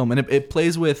great film. And it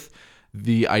plays with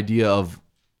the idea of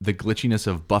the glitchiness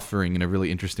of buffering in a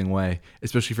really interesting way,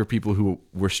 especially for people who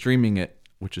were streaming it,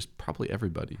 which is probably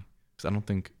everybody. Because I don't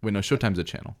think, wait, no, Showtime's a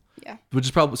channel. Yeah. Which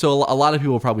is probably, so a lot of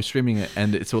people are probably streaming it.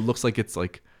 And so it looks like it's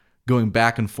like going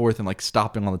back and forth and like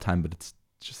stopping all the time, but it's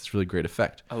just this really great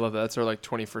effect. I love that. That's our like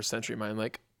 21st century mind.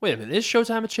 Like, wait a minute, is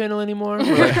Showtime a channel anymore? Or,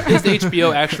 like, is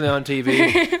HBO actually on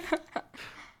TV?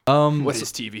 What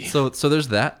is TV? So there's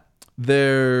that.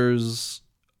 There's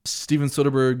Steven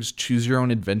Soderbergh's Choose Your Own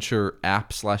Adventure app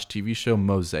 / TV show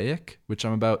Mosaic, which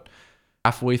I'm about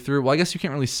halfway through. Well, I guess you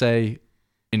can't really say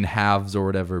in halves or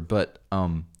whatever, but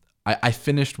I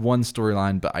finished one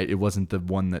storyline, but it wasn't the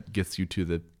one that gets you to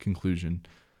the conclusion.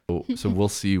 So we'll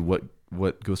see what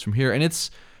goes from here. And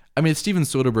it's Steven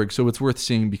Soderbergh, so it's worth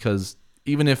seeing because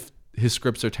even if his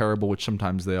scripts are terrible, which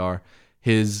sometimes they are,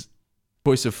 his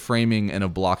choice of framing and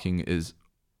of blocking is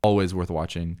always worth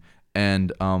watching.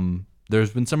 And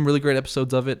there's been some really great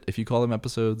episodes of it, if you call them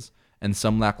episodes, and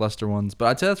some lackluster ones. But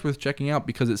I'd say that's worth checking out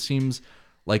because it seems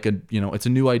like it's a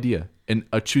new idea, and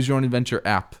a Choose Your Own Adventure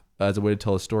app as a way to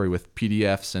tell a story with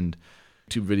PDFs and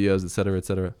YouTube videos, etc.,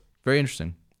 etc. Very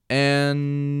interesting.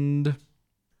 And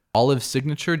Olive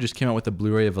Signature just came out with a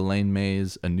Blu-ray of Elaine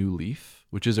May's A New Leaf,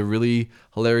 which is a really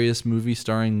hilarious movie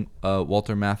starring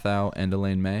Walter Matthau and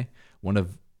Elaine May, one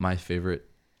of my favorite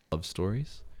love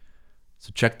stories.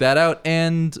 So check that out.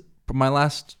 And my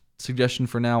last suggestion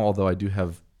for now, although I do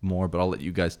have more, but I'll let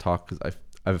you guys talk because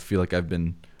I feel like I've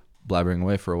been blabbering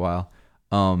away for a while,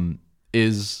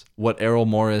 is what Errol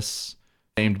Morris,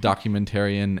 famed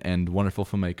documentarian and wonderful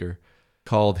filmmaker,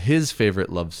 called his favorite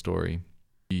love story,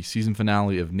 the season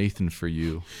finale of Nathan For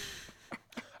You.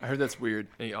 I heard that's weird.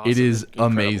 Awesome. It is Incredible.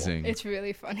 amazing. It's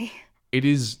really funny. It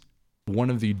is one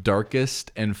of the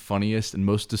darkest and funniest and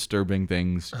most disturbing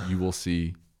things you will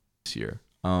see this year.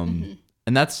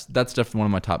 And that's definitely one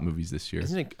of my top movies this year.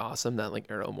 Isn't it awesome that like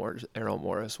Errol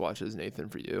Morris watches Nathan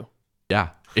For You? Yeah,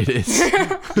 it is.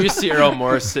 You just see Errol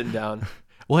Morris sitting down.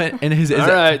 Well, and his All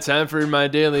right, time for my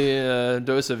daily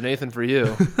dose of Nathan For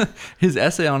You. his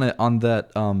essay on it on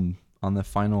the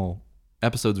final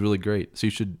episode is really great. So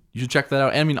you should check that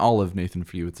out. And I mean, all of Nathan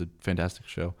For You. It's a fantastic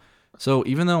show. So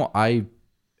even though I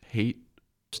hate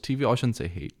TV, I shouldn't say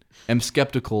hate. I'm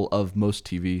skeptical of most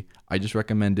TV. I just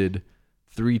recommended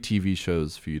 3 TV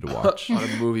shows for you to watch on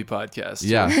a movie podcast.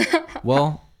 Yeah.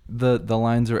 Well, the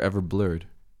lines are ever blurred.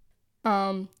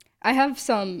 I have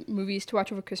some movies to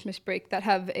watch over Christmas break that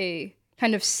have a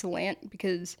kind of slant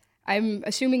because I'm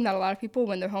assuming that a lot of people,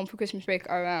 when they're home for Christmas break,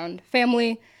 are around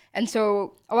family. And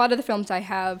so a lot of the films I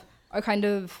have are kind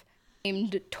of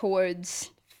aimed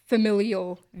towards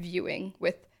familial viewing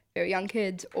with very young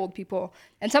kids, old people.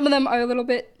 And some of them are a little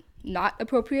bit not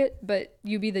appropriate, but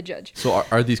you be the judge. So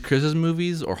are these Christmas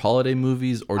movies or holiday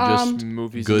movies or just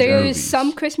movies? good There's movies?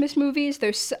 some Christmas movies.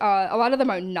 There's a lot of them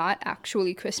are not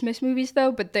actually Christmas movies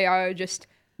though, but they are just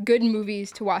good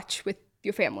movies to watch with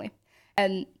your family.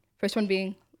 And first one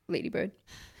being Lady Bird.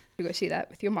 You go see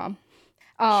that with your mom.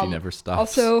 She never stops.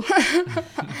 Also,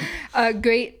 a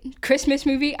great Christmas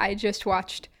movie I just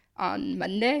watched on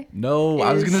Monday. No,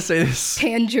 I was is gonna say this.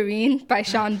 Tangerine by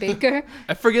Sean Baker.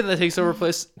 I forget that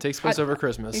takes place over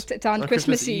Christmas. It's on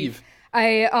Christmas Eve.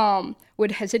 I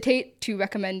would hesitate to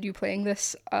recommend you playing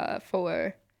this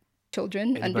for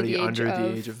children under the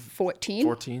age of 14.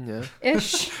 14, yeah.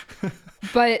 Ish.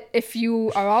 But if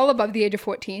you are all above the age of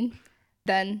 14,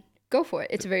 then go for it.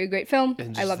 It's a very great film.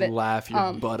 And I just love it. laugh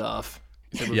your butt off.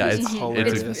 Yeah, it's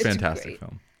hilarious. a It's fantastic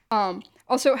great. film.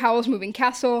 Also, Howl's Moving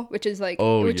Castle, which is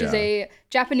is a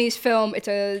Japanese film. It's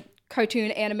a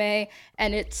cartoon anime,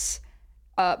 and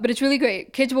but it's really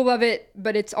great. Kids will love it,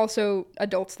 but it's also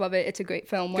adults love it. It's a great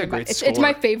film. It's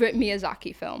my favorite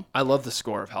Miyazaki film. I love the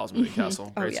score of Howl's Moving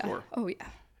Castle. Great yeah. score. Oh yeah.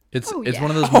 It's yeah.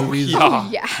 one of those movies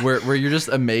Yeah. where you're just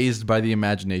amazed by the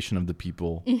imagination of the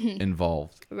people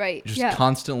involved. Right. Just yeah.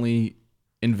 constantly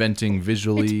inventing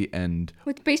visually and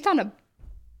It's based on a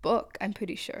book, I'm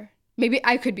pretty sure. Maybe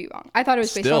I could be wrong. I thought it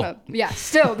was based on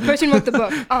still the person who wrote the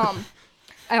book.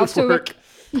 I also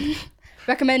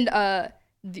recommend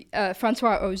the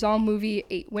Francois Ozon movie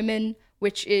 8 Women,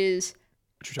 which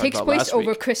takes place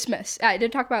over Christmas. I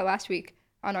did talk about it last week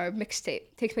on our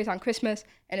mixtape. Takes place on Christmas,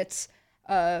 and it's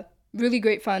really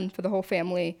great fun for the whole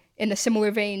family in a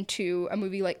similar vein to a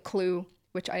movie like Clue,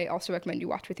 which I also recommend you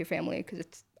watch with your family because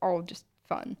it's all just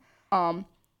fun.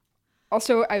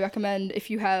 Also, I recommend if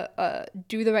you have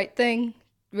Do the Right Thing,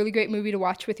 really great movie to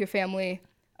watch with your family.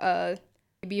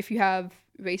 Maybe if you have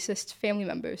racist family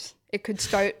members, it could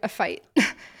start a fight.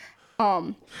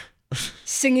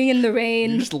 Singing in the You're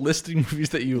Rain. just listing movies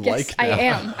that you Yes, like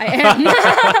now. I am.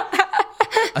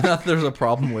 I thought there was a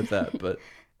problem with that, but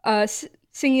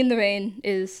Singing in the Rain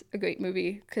is a great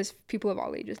movie because people of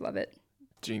all ages love it.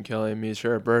 Gene Kelly and me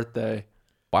share a birthday.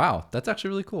 wow, that's actually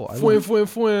really cool. Fwim,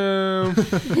 fwim,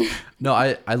 fwim. No,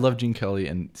 I love Gene Kelly,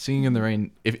 and Singing in the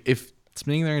Rain. If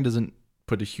Singing in the Rain doesn't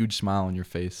put a huge smile on your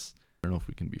face, I don't know if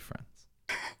we can be friends.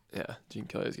 Yeah, Gene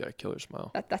Kelly's got a killer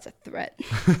smile. That's a threat.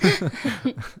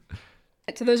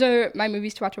 So those are my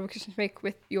movies to watch over Christmas break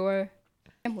with your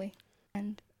family.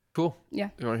 And Cool. Yeah.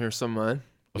 You want to hear some of mine?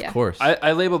 Of Yeah. course.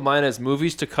 I labeled mine as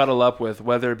movies to cuddle up with,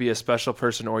 whether it be a special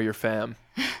person or your fam.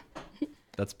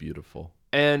 That's beautiful.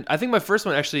 And I think my first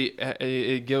one actually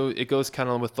it goes kind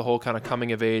of with the whole kind of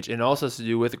coming of age, and also has to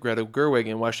do with Greta Gerwig,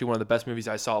 and actually one of the best movies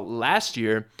I saw last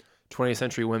year, 20th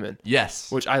Century Women,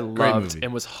 Yes. which I Great loved movie.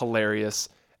 and was hilarious.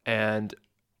 And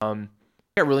I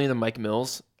got really into Mike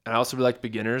Mills, and I also really liked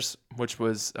Beginners, which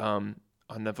was on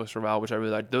Netflix for a while, which I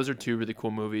really liked. Those are two really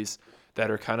cool movies that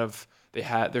are kind of they're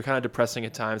kind of depressing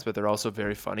at times, but they're also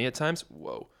very funny at times.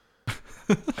 Whoa,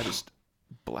 I just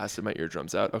blasted my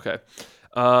eardrums out. Okay.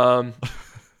 And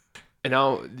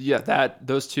now, yeah,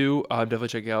 those two, definitely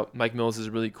check out. Mike Mills is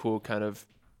a really cool kind of,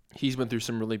 he's went through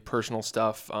some really personal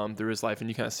stuff through his life, and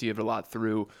you kind of see it a lot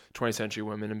through 20th Century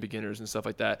Women and Beginners and stuff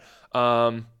like that.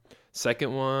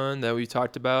 Second one that we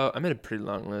talked about, I made a pretty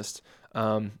long list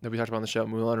that we talked about on the show,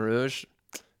 Moulin Rouge.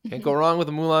 Can't go wrong with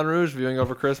a Moulin Rouge viewing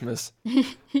over Christmas.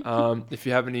 If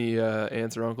you have any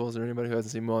aunts or uncles or anybody who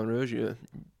hasn't seen Moulin Rouge, you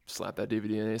slap that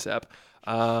DVD in ASAP.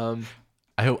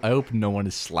 I hope no one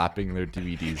is slapping their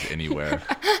DVDs anywhere.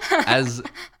 As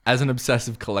an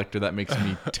obsessive collector, that makes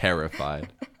me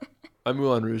terrified. My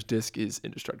Moulin Rouge disc is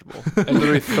indestructible. I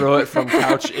literally throw it from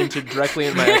couch directly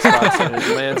in my Xbox, and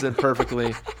it lands in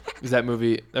perfectly. Because that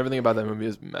movie, everything about that movie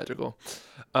is magical.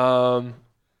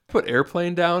 Put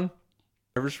Airplane down.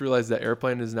 I just realized that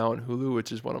Airplane is now on Hulu,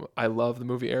 which is I love the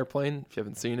movie Airplane. If you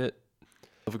haven't seen it,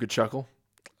 have a good chuckle.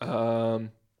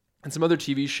 And some other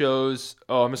TV shows.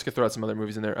 Oh, I'm just gonna throw out some other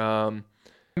movies in there. I'm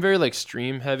very like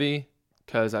stream heavy.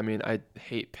 Because, I mean, I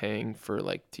hate paying for,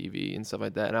 like, TV and stuff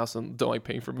like that. And I also don't like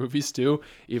paying for movies, too.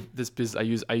 I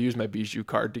use my Bijou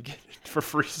card to get it for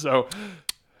free. So,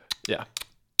 yeah.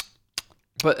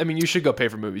 But, I mean, you should go pay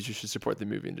for movies. You should support the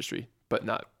movie industry. But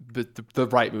the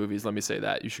right movies, let me say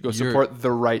that. You should go support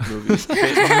the right movies.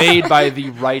 Made by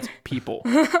the right people.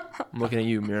 I'm looking at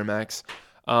you, Miramax.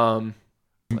 I'm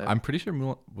pretty sure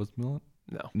was Mulan?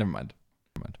 No. Never mind.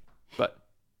 But,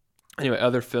 anyway,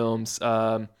 other films.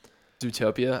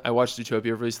 Zootopia. I watched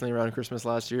Zootopia recently around Christmas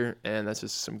last year, and that's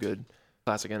just some good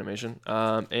classic animation.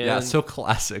 And Yeah, so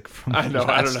classic from I don't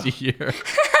know. year.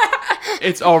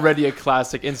 It's already a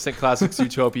classic, instant classic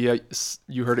Zootopia.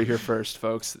 You heard it here first,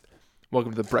 folks.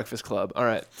 Welcome to the Breakfast Club. All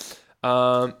right.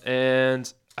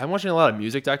 And I'm watching a lot of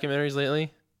music documentaries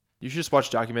lately. You should just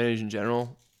watch documentaries in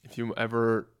general. If you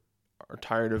ever are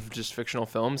tired of just fictional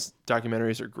films,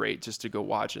 documentaries are great just to go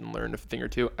watch and learn a thing or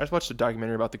two. I just watched a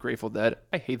documentary about the Grateful Dead.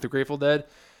 I hate the Grateful Dead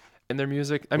and their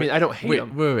music. I mean, I don't hate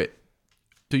them. Wait.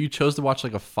 So you chose to watch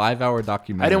like a 5-hour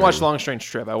documentary? I didn't watch Long Strange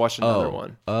Trip. I watched another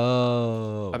one.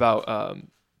 Oh. About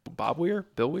Bob Weir?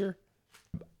 Bill Weir?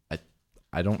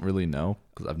 I don't really know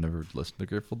because I've never listened to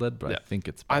Grateful Dead, but Yeah. I think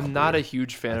it's Bob I'm not Weir. a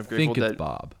huge fan of I Grateful think Dead. it's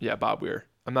Bob. Yeah, Bob Weir.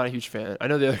 I'm not a huge fan. I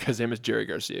know the other guy's name is Jerry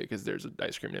Garcia because there's an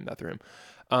ice cream named after him.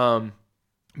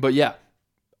 But yeah,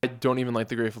 I don't even like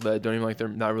the Grateful Dead. Don't even like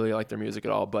not really like their music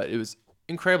at all. But it was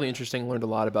incredibly interesting. Learned a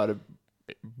lot about a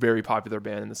very popular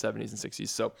band in the 70s and 60s.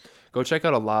 So go check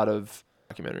out a lot of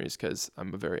documentaries because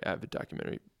I'm a very avid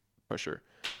documentary pusher.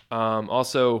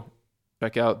 Also,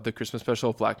 check out the Christmas special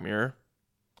of Black Mirror.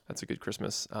 That's a good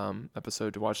Christmas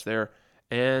episode to watch there.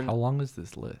 And How long is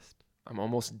this list? I'm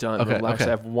almost done. Okay, Relax. okay. I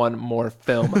have one more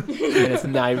film. And it's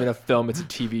not even a film. It's a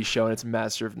TV show, and it's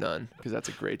Master of None because that's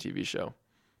a great TV show.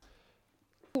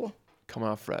 Cool. Come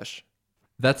out fresh.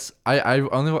 I've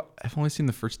only seen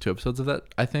the first 2 episodes of that,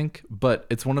 I think, but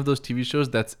it's one of those TV shows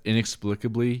that's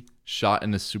inexplicably shot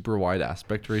in a super wide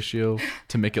aspect ratio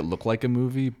to make it look like a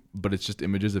movie, but it's just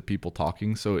images of people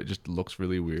talking, so it just looks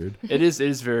really weird. It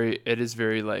is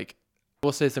very like.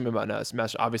 We'll say something about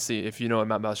Master. Obviously, if you know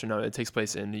about Master of None, it takes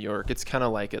place in New York. It's kind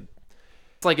of like it's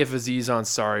like if Aziz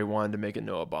Ansari wanted to make a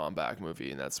Noah Baumbach movie,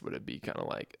 and that's what it'd be kind of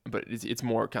like. But it's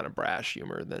more kind of brash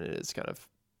humor than it is kind of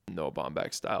Noah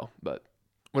Baumbach style. But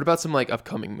what about some like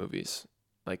upcoming movies?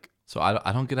 Like, So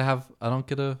I don't get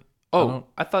a Oh,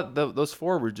 I thought those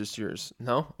 4 were just yours.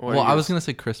 No? What are Well, I was yours? gonna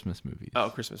say Christmas movies. Oh,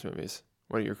 Christmas movies.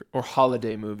 What are your or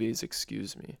holiday movies?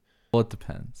 Excuse me. Well, it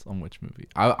depends on which movie.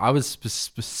 I was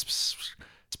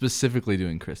specifically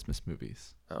doing Christmas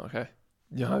movies. Oh, okay.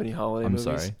 You don't have any holiday I'm movies?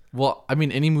 sorry. Well, I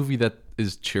mean, any movie that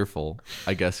is cheerful,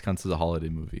 I guess, counts as a holiday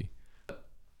movie.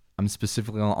 I'm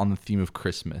specifically on the theme of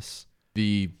Christmas,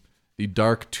 the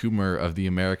dark tumor of the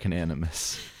American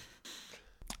animus.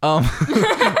 On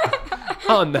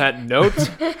that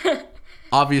note,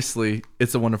 Obviously,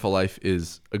 It's a Wonderful Life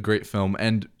is a great film,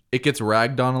 and it gets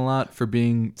ragged on a lot for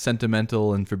being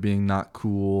sentimental and for being not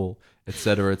cool,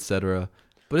 etc., etc.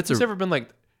 But it's it's never been like,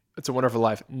 It's a Wonderful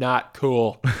Life, not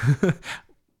cool.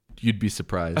 you'd be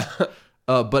surprised.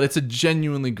 But it's a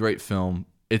genuinely great film.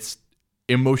 It's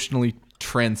emotionally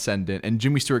transcendent, and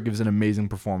Jimmy Stewart gives an amazing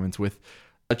performance with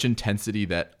such intensity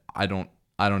that I don't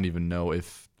even know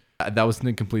if that was an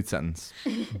incomplete sentence.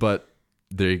 But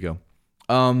there you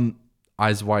go.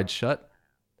 Eyes Wide Shut,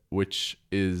 which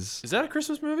is Is that a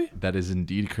Christmas movie? that is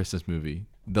indeed a Christmas movie.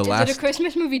 Is it a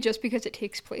Christmas movie just because it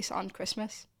takes place on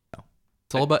Christmas?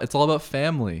 it's all about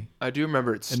family. I do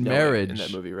remember it And snowing marriage. in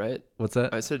that movie, right? What's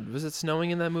that? I said, was it snowing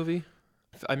in that movie?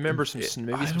 I remember some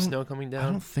snow coming I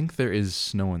down. don't think there is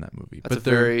snow in that movie. That's but a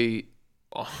very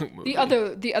long movie. The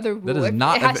other rule. that is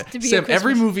not it has to be Sam. a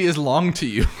Every Christmas- movie is long to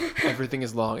you. Everything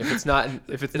is long. If it's not,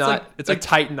 it's like a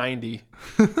tight 90.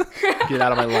 Get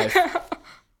out of my life.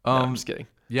 No, I'm just kidding.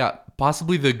 Yeah,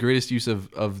 possibly the greatest use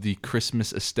of the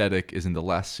Christmas aesthetic is in the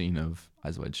last scene of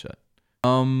Eyes Wide Shut.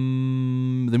 The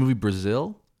movie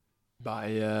Brazil, By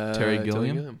Terry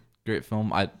Gilliam. Great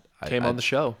film. I Came on the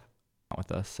show. not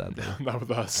with us, sadly. Not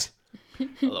with us.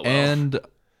 And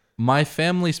my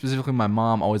family, specifically my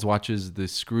mom, always watches the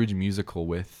Scrooge musical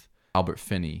with Albert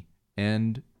Finney,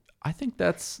 and I think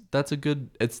that's a good.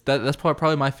 That's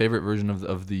probably my favorite version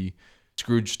of the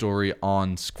Scrooge story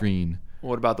on screen.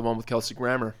 What about the one with Kelsey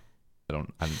Grammer? I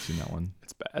haven't seen that one.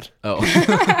 It's bad. Oh.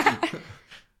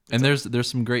 And there's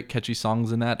some great catchy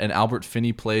songs in that, and Albert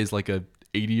Finney plays like a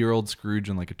 80-year-old Scrooge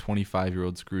and like a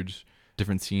 25-year-old Scrooge,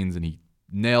 different scenes, and he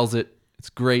nails it. It's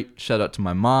great. Shout out to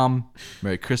my mom.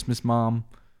 Merry Christmas, Mom.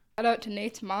 Shout out to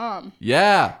Nate's mom.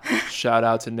 Yeah. Shout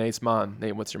out to Nate's mom.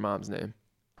 Nate, what's your mom's name?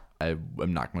 I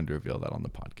am not going to reveal that on the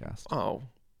podcast. Oh,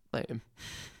 lame.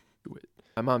 Do it.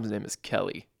 My mom's name is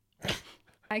Kelly.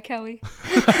 Hi, Kelly.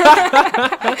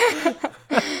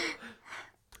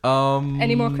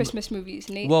 Any more Christmas movies,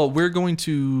 Nate? Well, we're going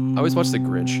to. I always watch The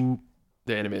Grinch,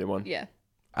 the animated one. Yeah.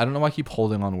 I don't know why I keep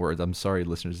holding on words. I'm sorry,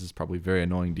 listeners. This is probably very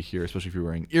annoying to hear, especially if you're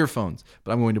wearing earphones.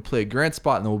 But I'm going to play a Grant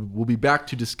spot, and then we'll be back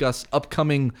to discuss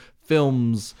upcoming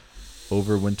films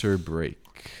over winter break.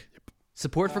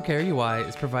 Support for KRUI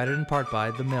is provided in part by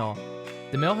The Mill.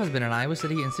 The Mill has been an Iowa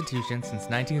City institution since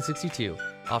 1962,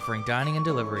 offering dining and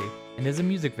delivery, and is a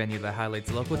music venue that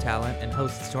highlights local talent and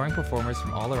hosts touring performers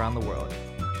from all around the world.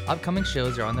 Upcoming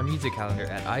shows are on their music calendar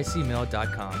at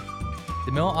icmill.com.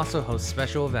 The Mill also hosts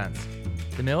special events.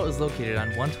 The Mill is located on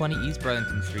 120 East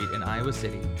Burlington Street in Iowa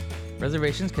City.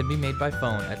 Reservations can be made by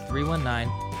phone at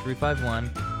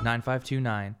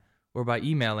 319-351-9529 or by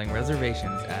emailing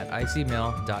reservations at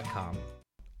icmill.com.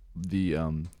 The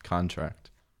contract.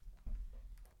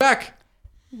 Back.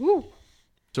 Woo.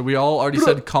 So we all already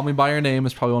said "Call Me by Your Name"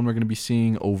 is probably one we're going to be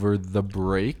seeing over the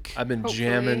break. I've been Hopefully,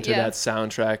 jamming to yeah. that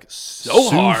soundtrack so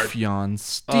hard. Sufjan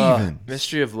Stevens.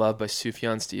 Mystery of Love by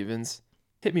Sufjan Stevens.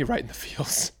 Hit me right in the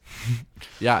feels.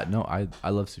 Yeah, no, I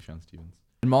love Sufjan Stevens.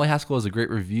 And Molly Haskell has a great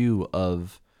review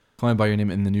of "Call Me by Your Name"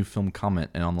 in the new film Comment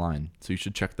and online, so you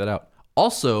should check that out.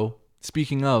 Also,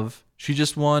 speaking of, she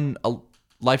just won a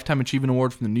Lifetime Achievement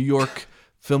Award from the New York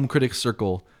Film Critics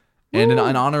Circle, and in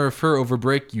honor of her, over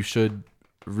break, you should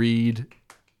read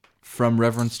From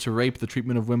Reverence to Rape, The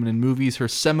Treatment of Women in Movies, her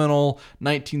seminal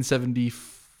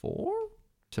 1974?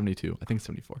 72, I think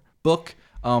 74 book,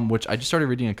 which I just started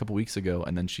reading a couple weeks ago,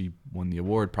 and then she won the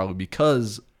award probably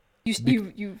because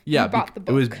You yeah, bought the book.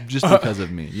 it was just because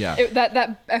of me. Yeah.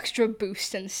 That extra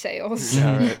boost in sales.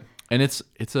 Yeah, right. And it's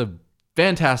a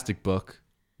fantastic book.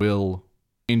 Will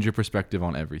change your perspective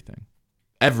on everything.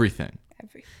 Everything.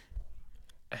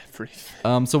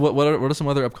 Everything. So what are some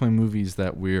other upcoming movies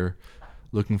that we're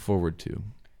looking forward to?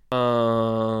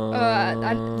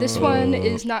 This one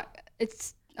is not.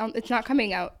 It's not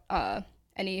coming out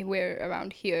anywhere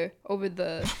around here over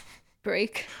the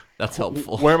break. That's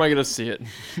helpful. Where am I gonna see it?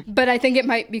 But I think it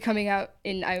might be coming out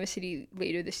in Iowa City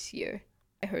later this year.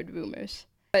 I heard rumors.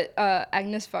 But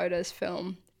Agnes Varda's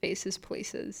film Faces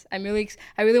Places. I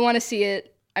really want to see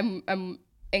it. I'm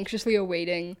anxiously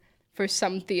awaiting for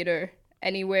some theater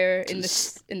anywhere in the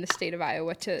state of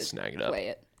Iowa to Snag it up. play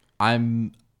it.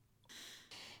 I'm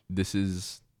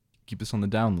keep this on the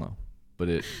down low, but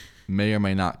it may or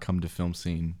may not come to film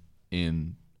scene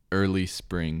in early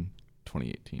spring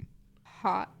 2018.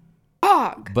 Hot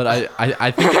dog. But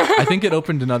I think it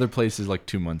opened in other places like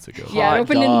 2 months ago. Yeah, Hot it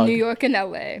opened dog. in New York and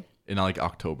LA. In like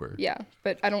October. Yeah,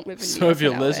 but I don't live in New So York if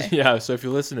you and listen, LA. so if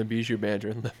you listen to Bijou Banter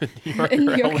and live in New York, In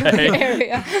New or York LA,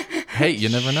 area. Hey, you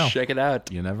never know. check it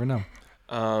out. You never know.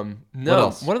 No,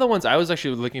 else? one of the ones I was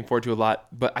actually looking forward to a lot,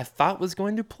 but I thought was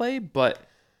going to play, but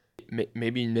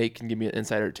maybe Nate can give me an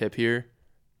insider tip here,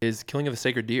 is Killing of a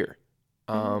Sacred Deer.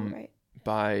 Right.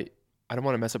 By, I don't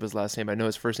want to mess up his last name. I know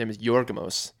his first name is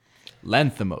Yorgos.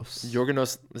 Lanthimos.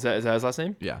 Yorgos, is that his last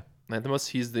name? Yeah. Lanthimos.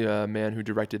 He's the man who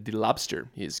directed The Lobster.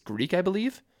 He's Greek, I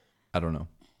believe. I don't know.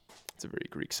 It's a very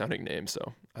Greek sounding name,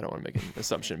 so I don't want to make an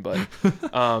assumption, but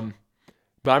I'm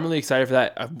really excited for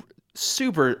that.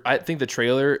 I think the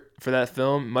trailer for that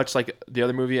film, much like the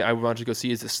other movie I wanted to go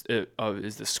see, is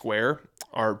The Square,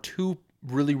 are two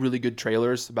really, really good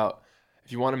trailers about,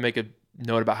 if you want to make a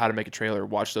note about how to make a trailer,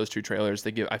 watch those two trailers.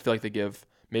 I feel like they give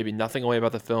maybe nothing away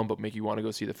about the film, but make you want to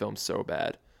go see the film so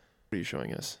bad. What are you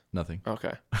showing us? Nothing.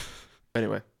 Okay.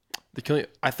 Anyway,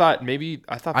 I thought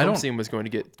film scene was going to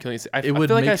get Killing. It would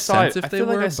feel like make I saw sense it. if I they feel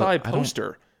like were, I saw a but I don't-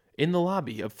 poster in the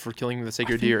lobby for Killing the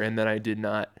Sacred Deer, and then I did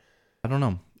not. I don't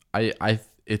know.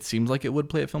 It seems like it would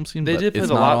play at film scene, They but did play it's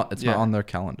the not lob- on, it's yeah. not on their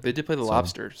calendar. They did play The So-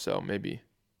 Lobster, so maybe.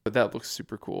 But that looks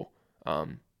super cool.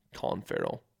 Colin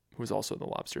Farrell, who's also in The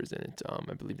Lobster, is in it.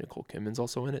 I believe Nicole Kidman's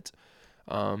also in it.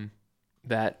 And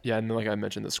then like I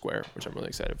mentioned, The Square, which I'm really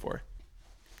excited for.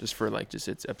 Just for like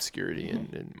its obscurity,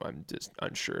 and I'm just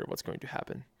unsure what's going to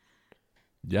happen.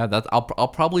 Yeah, I'll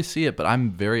probably see it, but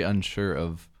I'm very unsure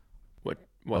of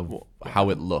how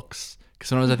it looks. Because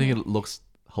sometimes I think it looks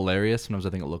hilarious. Sometimes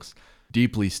I think it looks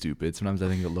deeply stupid. Sometimes I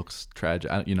think it looks tragic.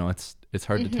 It's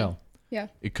hard to tell. Yeah.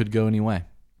 It could go any way.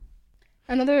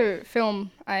 Another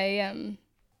film I am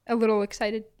a little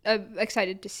excited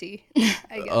to see.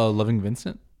 I guess. Loving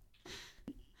Vincent.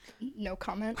 No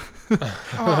comment.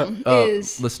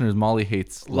 Is Listeners, Molly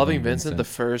hates Loving Vincent, the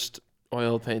first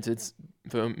oil painted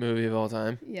movie of all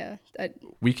time. yeah.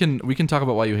 We can talk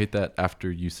about why you hate that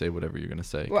after you say whatever you're gonna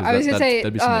say. 'cause Well, I was gonna say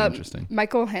that'd be something interesting.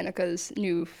 Michael Haneke's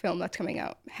new film that's coming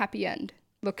out, Happy End,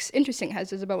 looks interesting. It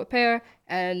has Isabelle Huppert,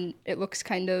 and it looks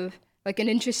kind of like an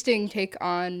interesting take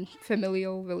on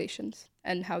familial relations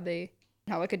and how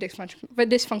like a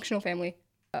dysfunctional family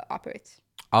operates.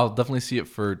 I'll definitely see it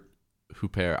for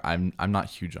Huppert. I'm not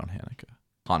huge on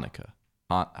Hanukkah.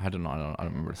 I don't know. I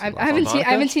don't remember. I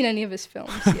haven't seen any of his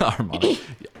films yet. Armada.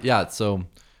 Yeah. So,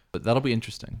 but that'll be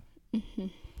interesting.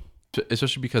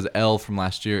 Especially because Elle from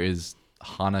last year is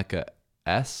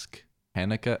Hanukkah-esque.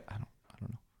 Hanukkah. I don't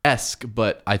know. Esque,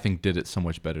 but I think did it so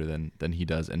much better than he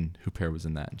does. And Huppert was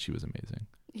in that, and she was amazing.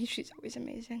 She's always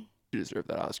amazing. She deserved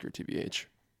that Oscar, TBH.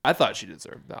 I thought she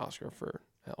deserved the Oscar for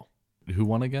Hell. Who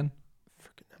won again?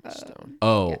 Freaking Emma Stone.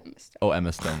 Oh, Yeah, Mr.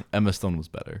 Emma Stone. Emma Stone was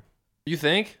better. You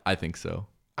think? I think so.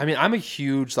 I mean, I'm a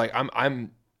huge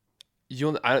you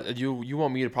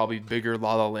want me to probably bigger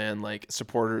La La Land like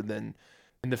supporter than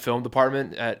in the film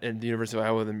department in the University of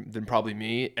Iowa than probably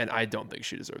me, and I don't think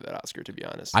she deserved that Oscar, to be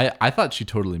honest. I thought she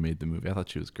totally made the movie. I thought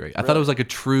she was great. I thought it was like a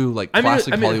true I mean,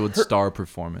 classic Hollywood her- star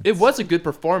performance. It was a good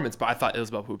performance, but I thought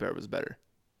Isabelle Huppert was better.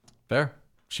 Fair.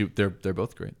 They're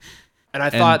both great. And I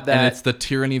thought that and it's the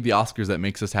tyranny of the Oscars that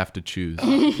makes us have to choose.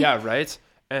 yeah, right.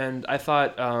 And I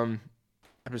thought I'm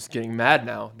just getting mad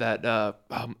now that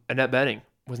Annette Bening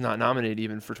was not nominated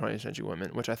even for 20th Century Women,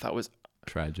 which I thought was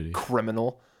Tragedy.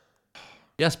 criminal.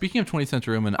 Yeah, speaking of 20th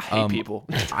Century Women, I hate people.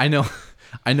 I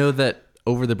know that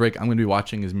over the break I'm going to be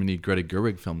watching as many Greta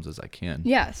Gerwig films as I can.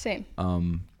 Yeah, same.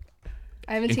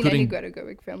 I haven't seen any including- Greta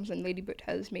Gerwig films, and Lady Bird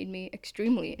has made me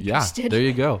extremely Yeah, interested. there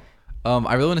you go.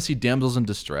 I really want to see Damsels in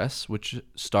Distress, which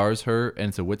stars her, and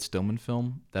it's a Whit Stillman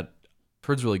film that I've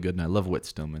heard's really good, and I love Whit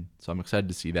Stillman, so I'm excited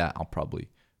to see that. I'll probably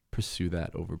pursue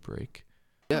that over break.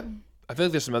 Yeah, I feel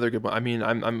like there's some other good ones. I mean,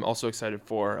 I'm also excited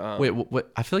for. Wait,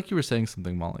 what? I feel like you were saying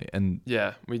something, Molly, and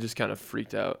Yeah, we just kind of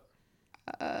freaked out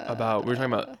about. We were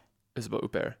talking about Isabelle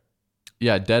Huppert.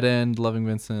 yeah, Dead End, Loving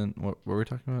Vincent. What were we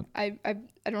talking about?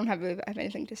 I don't have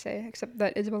anything to say except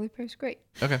that Isabelle Huppert is great.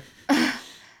 Okay.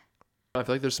 I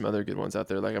feel like there's some other good ones out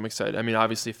there. Like I'm excited. I mean,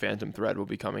 obviously Phantom Thread will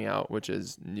be coming out, which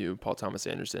is new Paul Thomas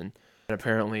Anderson, and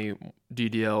apparently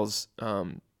DDL's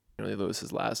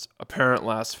Lewis's last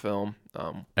film.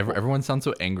 Everyone sounds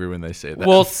so angry when they say that.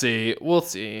 We'll see.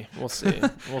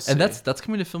 and that's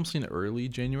coming to film scene early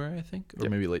January, I think, or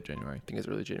Yep. maybe late January. I think it's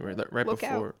early January, right Look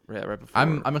before. Yeah, right before.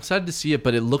 I'm excited to see it,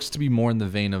 but it looks to be more in the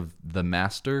vein of The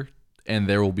Master and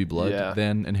There Will Be Blood Yeah.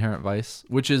 than Inherent Vice,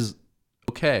 which is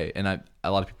okay, and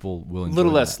a lot of people will A enjoy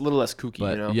little that. less kooky,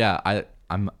 But you know. yeah,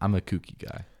 I'm a kooky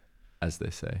guy, as they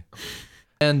say.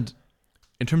 And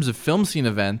in terms of film scene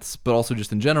events, but also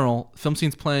just in general, film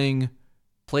scene's playing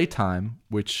Playtime,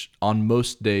 which on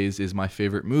most days is my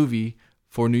favorite movie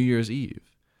for New Year's Eve.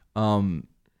 Along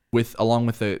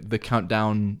with the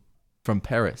countdown from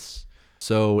Paris.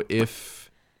 So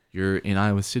if you're in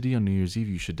Iowa City on New Year's Eve,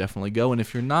 you should definitely go. And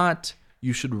if you're not,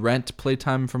 you should rent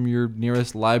Playtime from your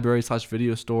nearest library /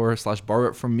 video store / borrow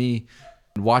it from me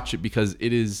and watch it, because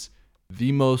it is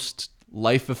the most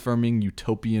life-affirming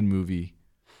utopian movie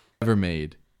ever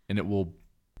made, and it will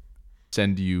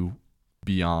send you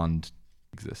beyond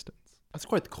existence. That's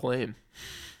quite the claim.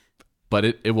 But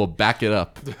it will back it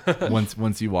up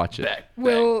once you watch it.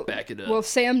 Back it up. Will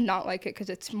Sam not like it because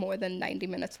it's more than 90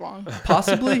 minutes long?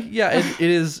 Possibly, yeah. It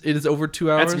is over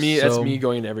 2 hours. That's me. That's me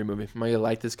going into every movie. Am I gonna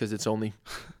like this because it's only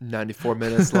 94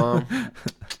 minutes long?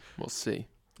 We'll see.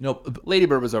 Nope. Lady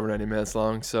Bird was over 90 minutes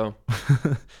long, so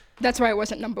That's why it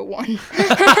wasn't number one.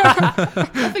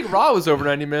 I think Raw was over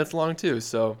 90 minutes long too.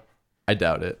 So I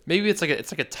doubt it. maybe it's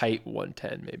like a tight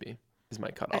 110. Maybe is my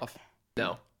cutoff.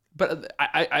 No, but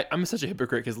I'm such a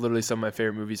hypocrite because literally some of my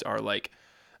favorite movies are like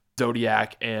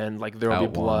Zodiac and like There Will Be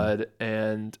Out Blood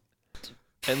and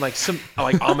like some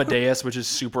like Amadeus, which is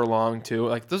super long too.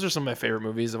 Like those are some of my favorite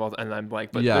movies of all. And I'm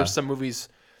like, but Yeah. there's some movies.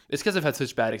 It's because I've had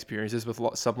such bad experiences with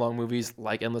sub-long movies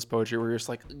like Endless Poetry, where you're just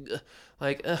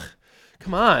like,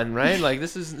 come on, right? Like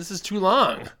this is too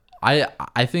long. I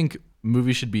think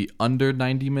movies should be under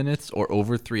 90 minutes or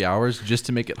over 3 hours, just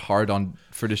to make it hard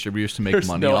for distributors to make There's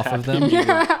money no off of happy them.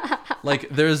 medium. Like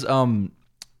there's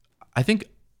I think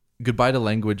Goodbye to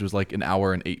Language was like an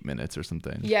hour and 8 minutes or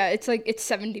something. Yeah, it's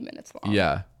 70 minutes long.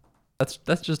 Yeah.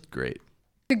 That's just great.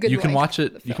 It's a good You can length watch for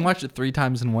it. the You can film. watch it 3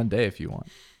 times in one day if you want.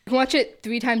 You can watch it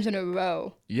 3 times in a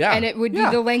row. Yeah. And it would be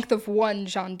Yeah. the length of one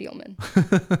Jean Dielman.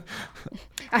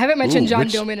 I haven't mentioned Ooh, John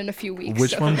which- Dielman in a few weeks.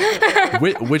 Which so. one?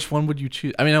 Which one would you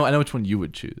choose? I mean, I know which one you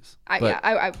would choose. But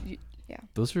Yeah.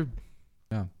 those are,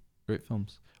 great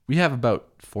films. We have about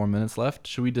 4 minutes left.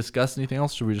 Should we discuss anything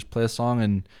else? Should we just play a song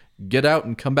and get out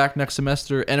and come back next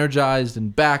semester energized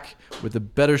and back with a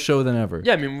better show than ever?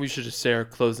 Yeah, I mean, we should just say our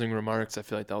closing remarks. I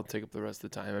feel like that'll take up the rest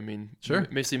of the time. I mean, Sure.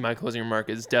 Basically, my closing remark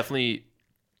is definitely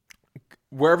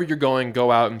wherever you're going, go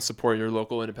out and support your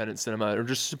local independent cinema, or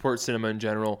just support cinema in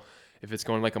general. If it's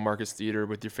going like a Marcus Theater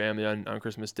with your family on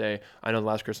Christmas Day. I know the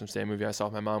last Christmas Day movie I saw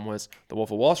with my mom was The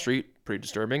Wolf of Wall Street. Pretty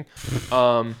disturbing.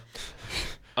 What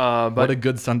But a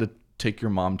good son to take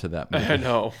your mom to that movie. I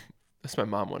know. That's my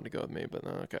mom wanted to go with me, but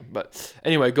okay. But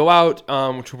anyway, go out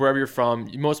to wherever you're from.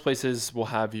 Most places will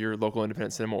have your local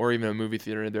independent cinema or even a movie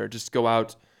theater in there. Just go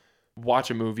out, watch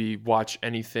a movie, watch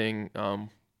anything,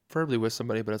 preferably with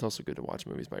somebody. But it's also good to watch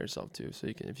movies by yourself too. So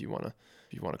you can, if you wanna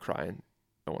cry and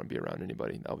don't want to be around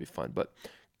anybody, that'll be fun. But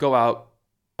go out.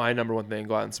 My number one thing: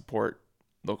 go out and support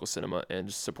local cinema and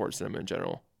just support cinema in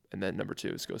general. And then number 2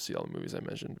 is go see all the movies I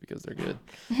mentioned because they're good.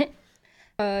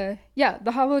 Yeah,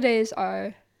 the holidays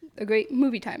are a great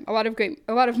movie time. A lot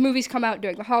of movies come out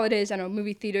during the holidays. I know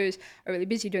movie theaters are really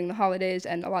busy during the holidays,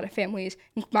 and a lot of families,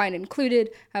 mine included,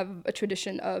 have a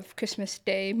tradition of Christmas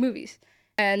Day movies.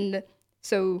 And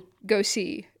so go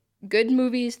see good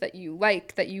movies that you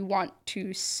like, that you want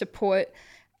to support.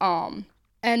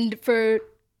 And for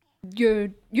your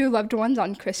loved ones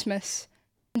on Christmas,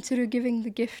 consider giving the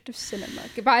gift of cinema.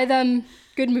 Buy them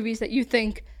good movies that you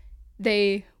think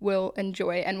they will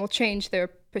enjoy and will change their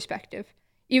perspective.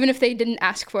 Even if they didn't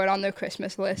ask for it on their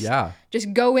Christmas list. Yeah.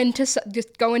 Just go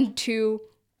into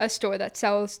a store that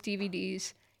sells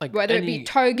DVDs, Like whether it be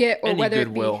Target or any whether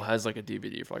Goodwill it be has like a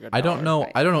DVD for like $1. I don't know.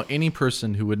 Right. I don't know any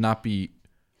person who would not be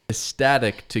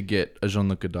ecstatic to get a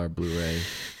Jean-Luc Godard Blu-ray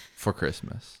for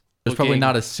Christmas. There's probably Looking-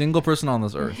 not a single person on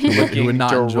this earth who would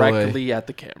not enjoy. directly at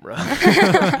the camera.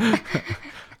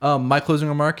 My closing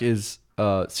remark is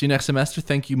see you next semester.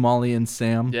 Thank you, Molly and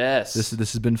Sam. Yes. This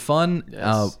has been fun.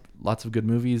 Yes. Lots of good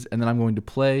movies, and then I'm going to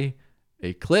play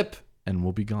a clip, and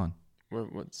we'll be gone.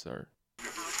 What's our?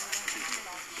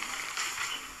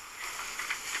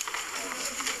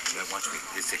 Now watch me.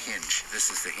 It's a hinge.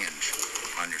 This is the hinge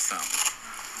on your thumb.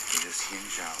 You just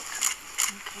hinge out,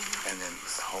 and then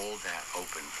hold that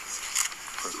open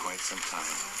for quite some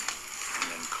time, and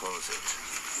then close it,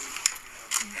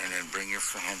 and then bring your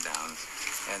hand down,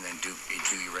 and then do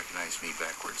you recognize me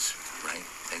backwards, right?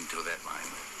 And do that line.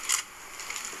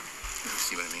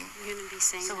 See what I mean? You're going to be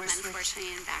saying them,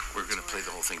 unfortunately, in backwards. We're gonna play the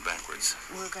whole thing backwards.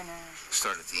 We're gonna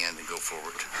Start at the end and go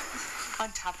forward.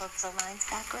 on top of the lines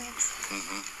backwards.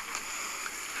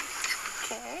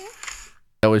 Okay.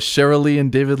 That was Cheryl Lee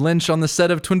and David Lynch on the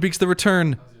set of Twin Peaks: The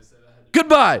Return.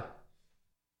 Goodbye.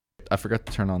 I forgot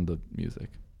to turn on the music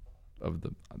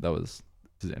this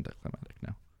is anticlimactic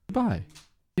now. Goodbye.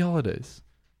 Happy holidays.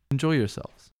 Enjoy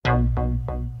yourselves.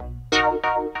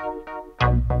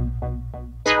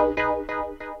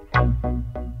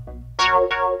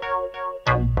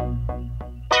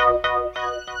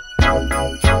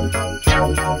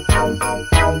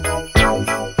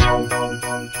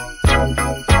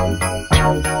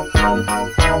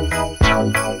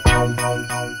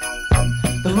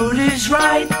 The mood is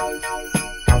right,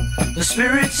 the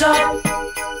spirit's up.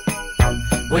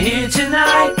 We're here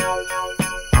tonight,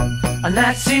 and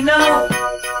that's enough.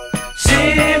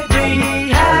 Simply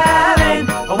having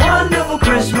a wonderful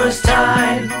Christmas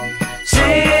time.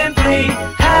 Simply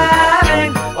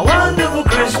having a wonderful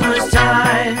Christmas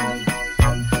time.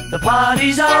 The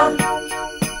party's on,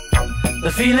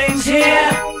 the feeling's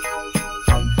here.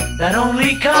 That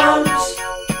only comes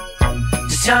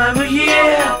this time of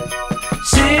year.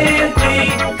 Simply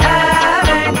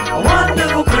having a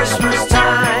wonderful Christmas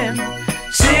time.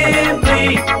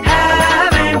 Simply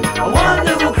having a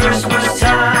wonderful Christmas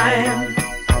time.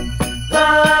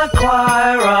 The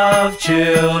choir of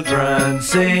children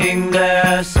sing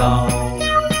their song.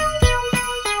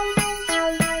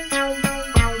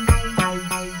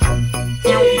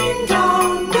 Ding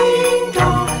dong, ding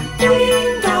dong,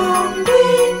 ding dong,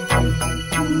 ding.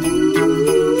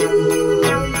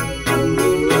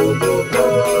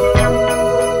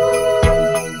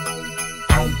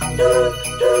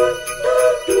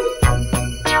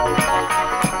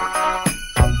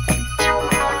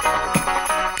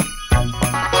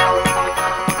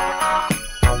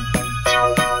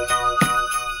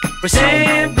 We're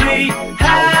simply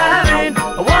having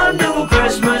a wonderful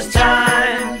Christmas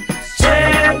time.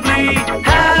 Simply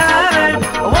having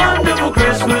a wonderful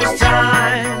Christmas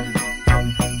time.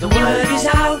 The word is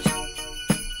out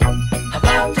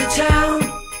about the town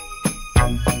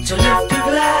to lift a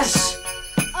glass.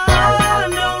 Oh,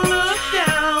 don't look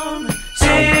down.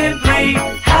 Simply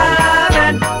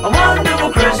having a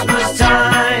wonderful Christmas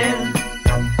time.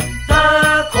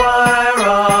 The choir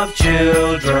of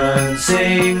children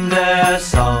sing their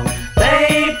song.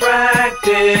 They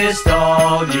practiced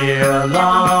all year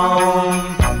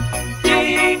long.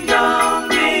 Ding dong,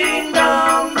 ding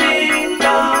dong, ding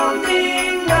dong,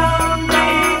 ding dong,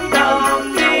 ding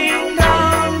dong, ding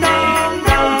dong, ding dong,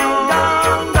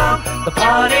 dong, dong. The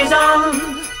party's on,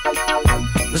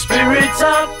 the spirit's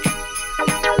up.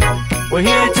 We're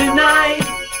here tonight,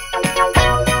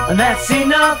 and that's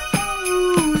enough.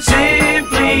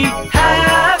 Simply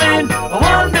having a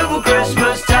wonderful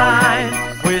Christmas time.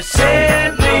 We're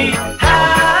simply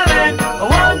having a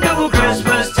wonderful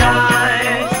Christmas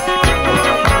time.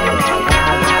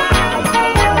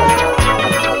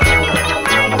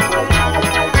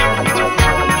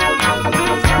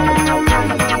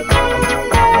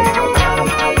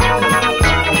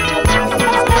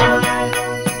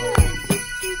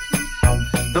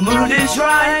 The mood is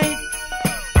right,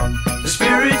 the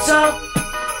spirit's up.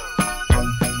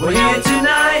 We're here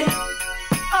tonight,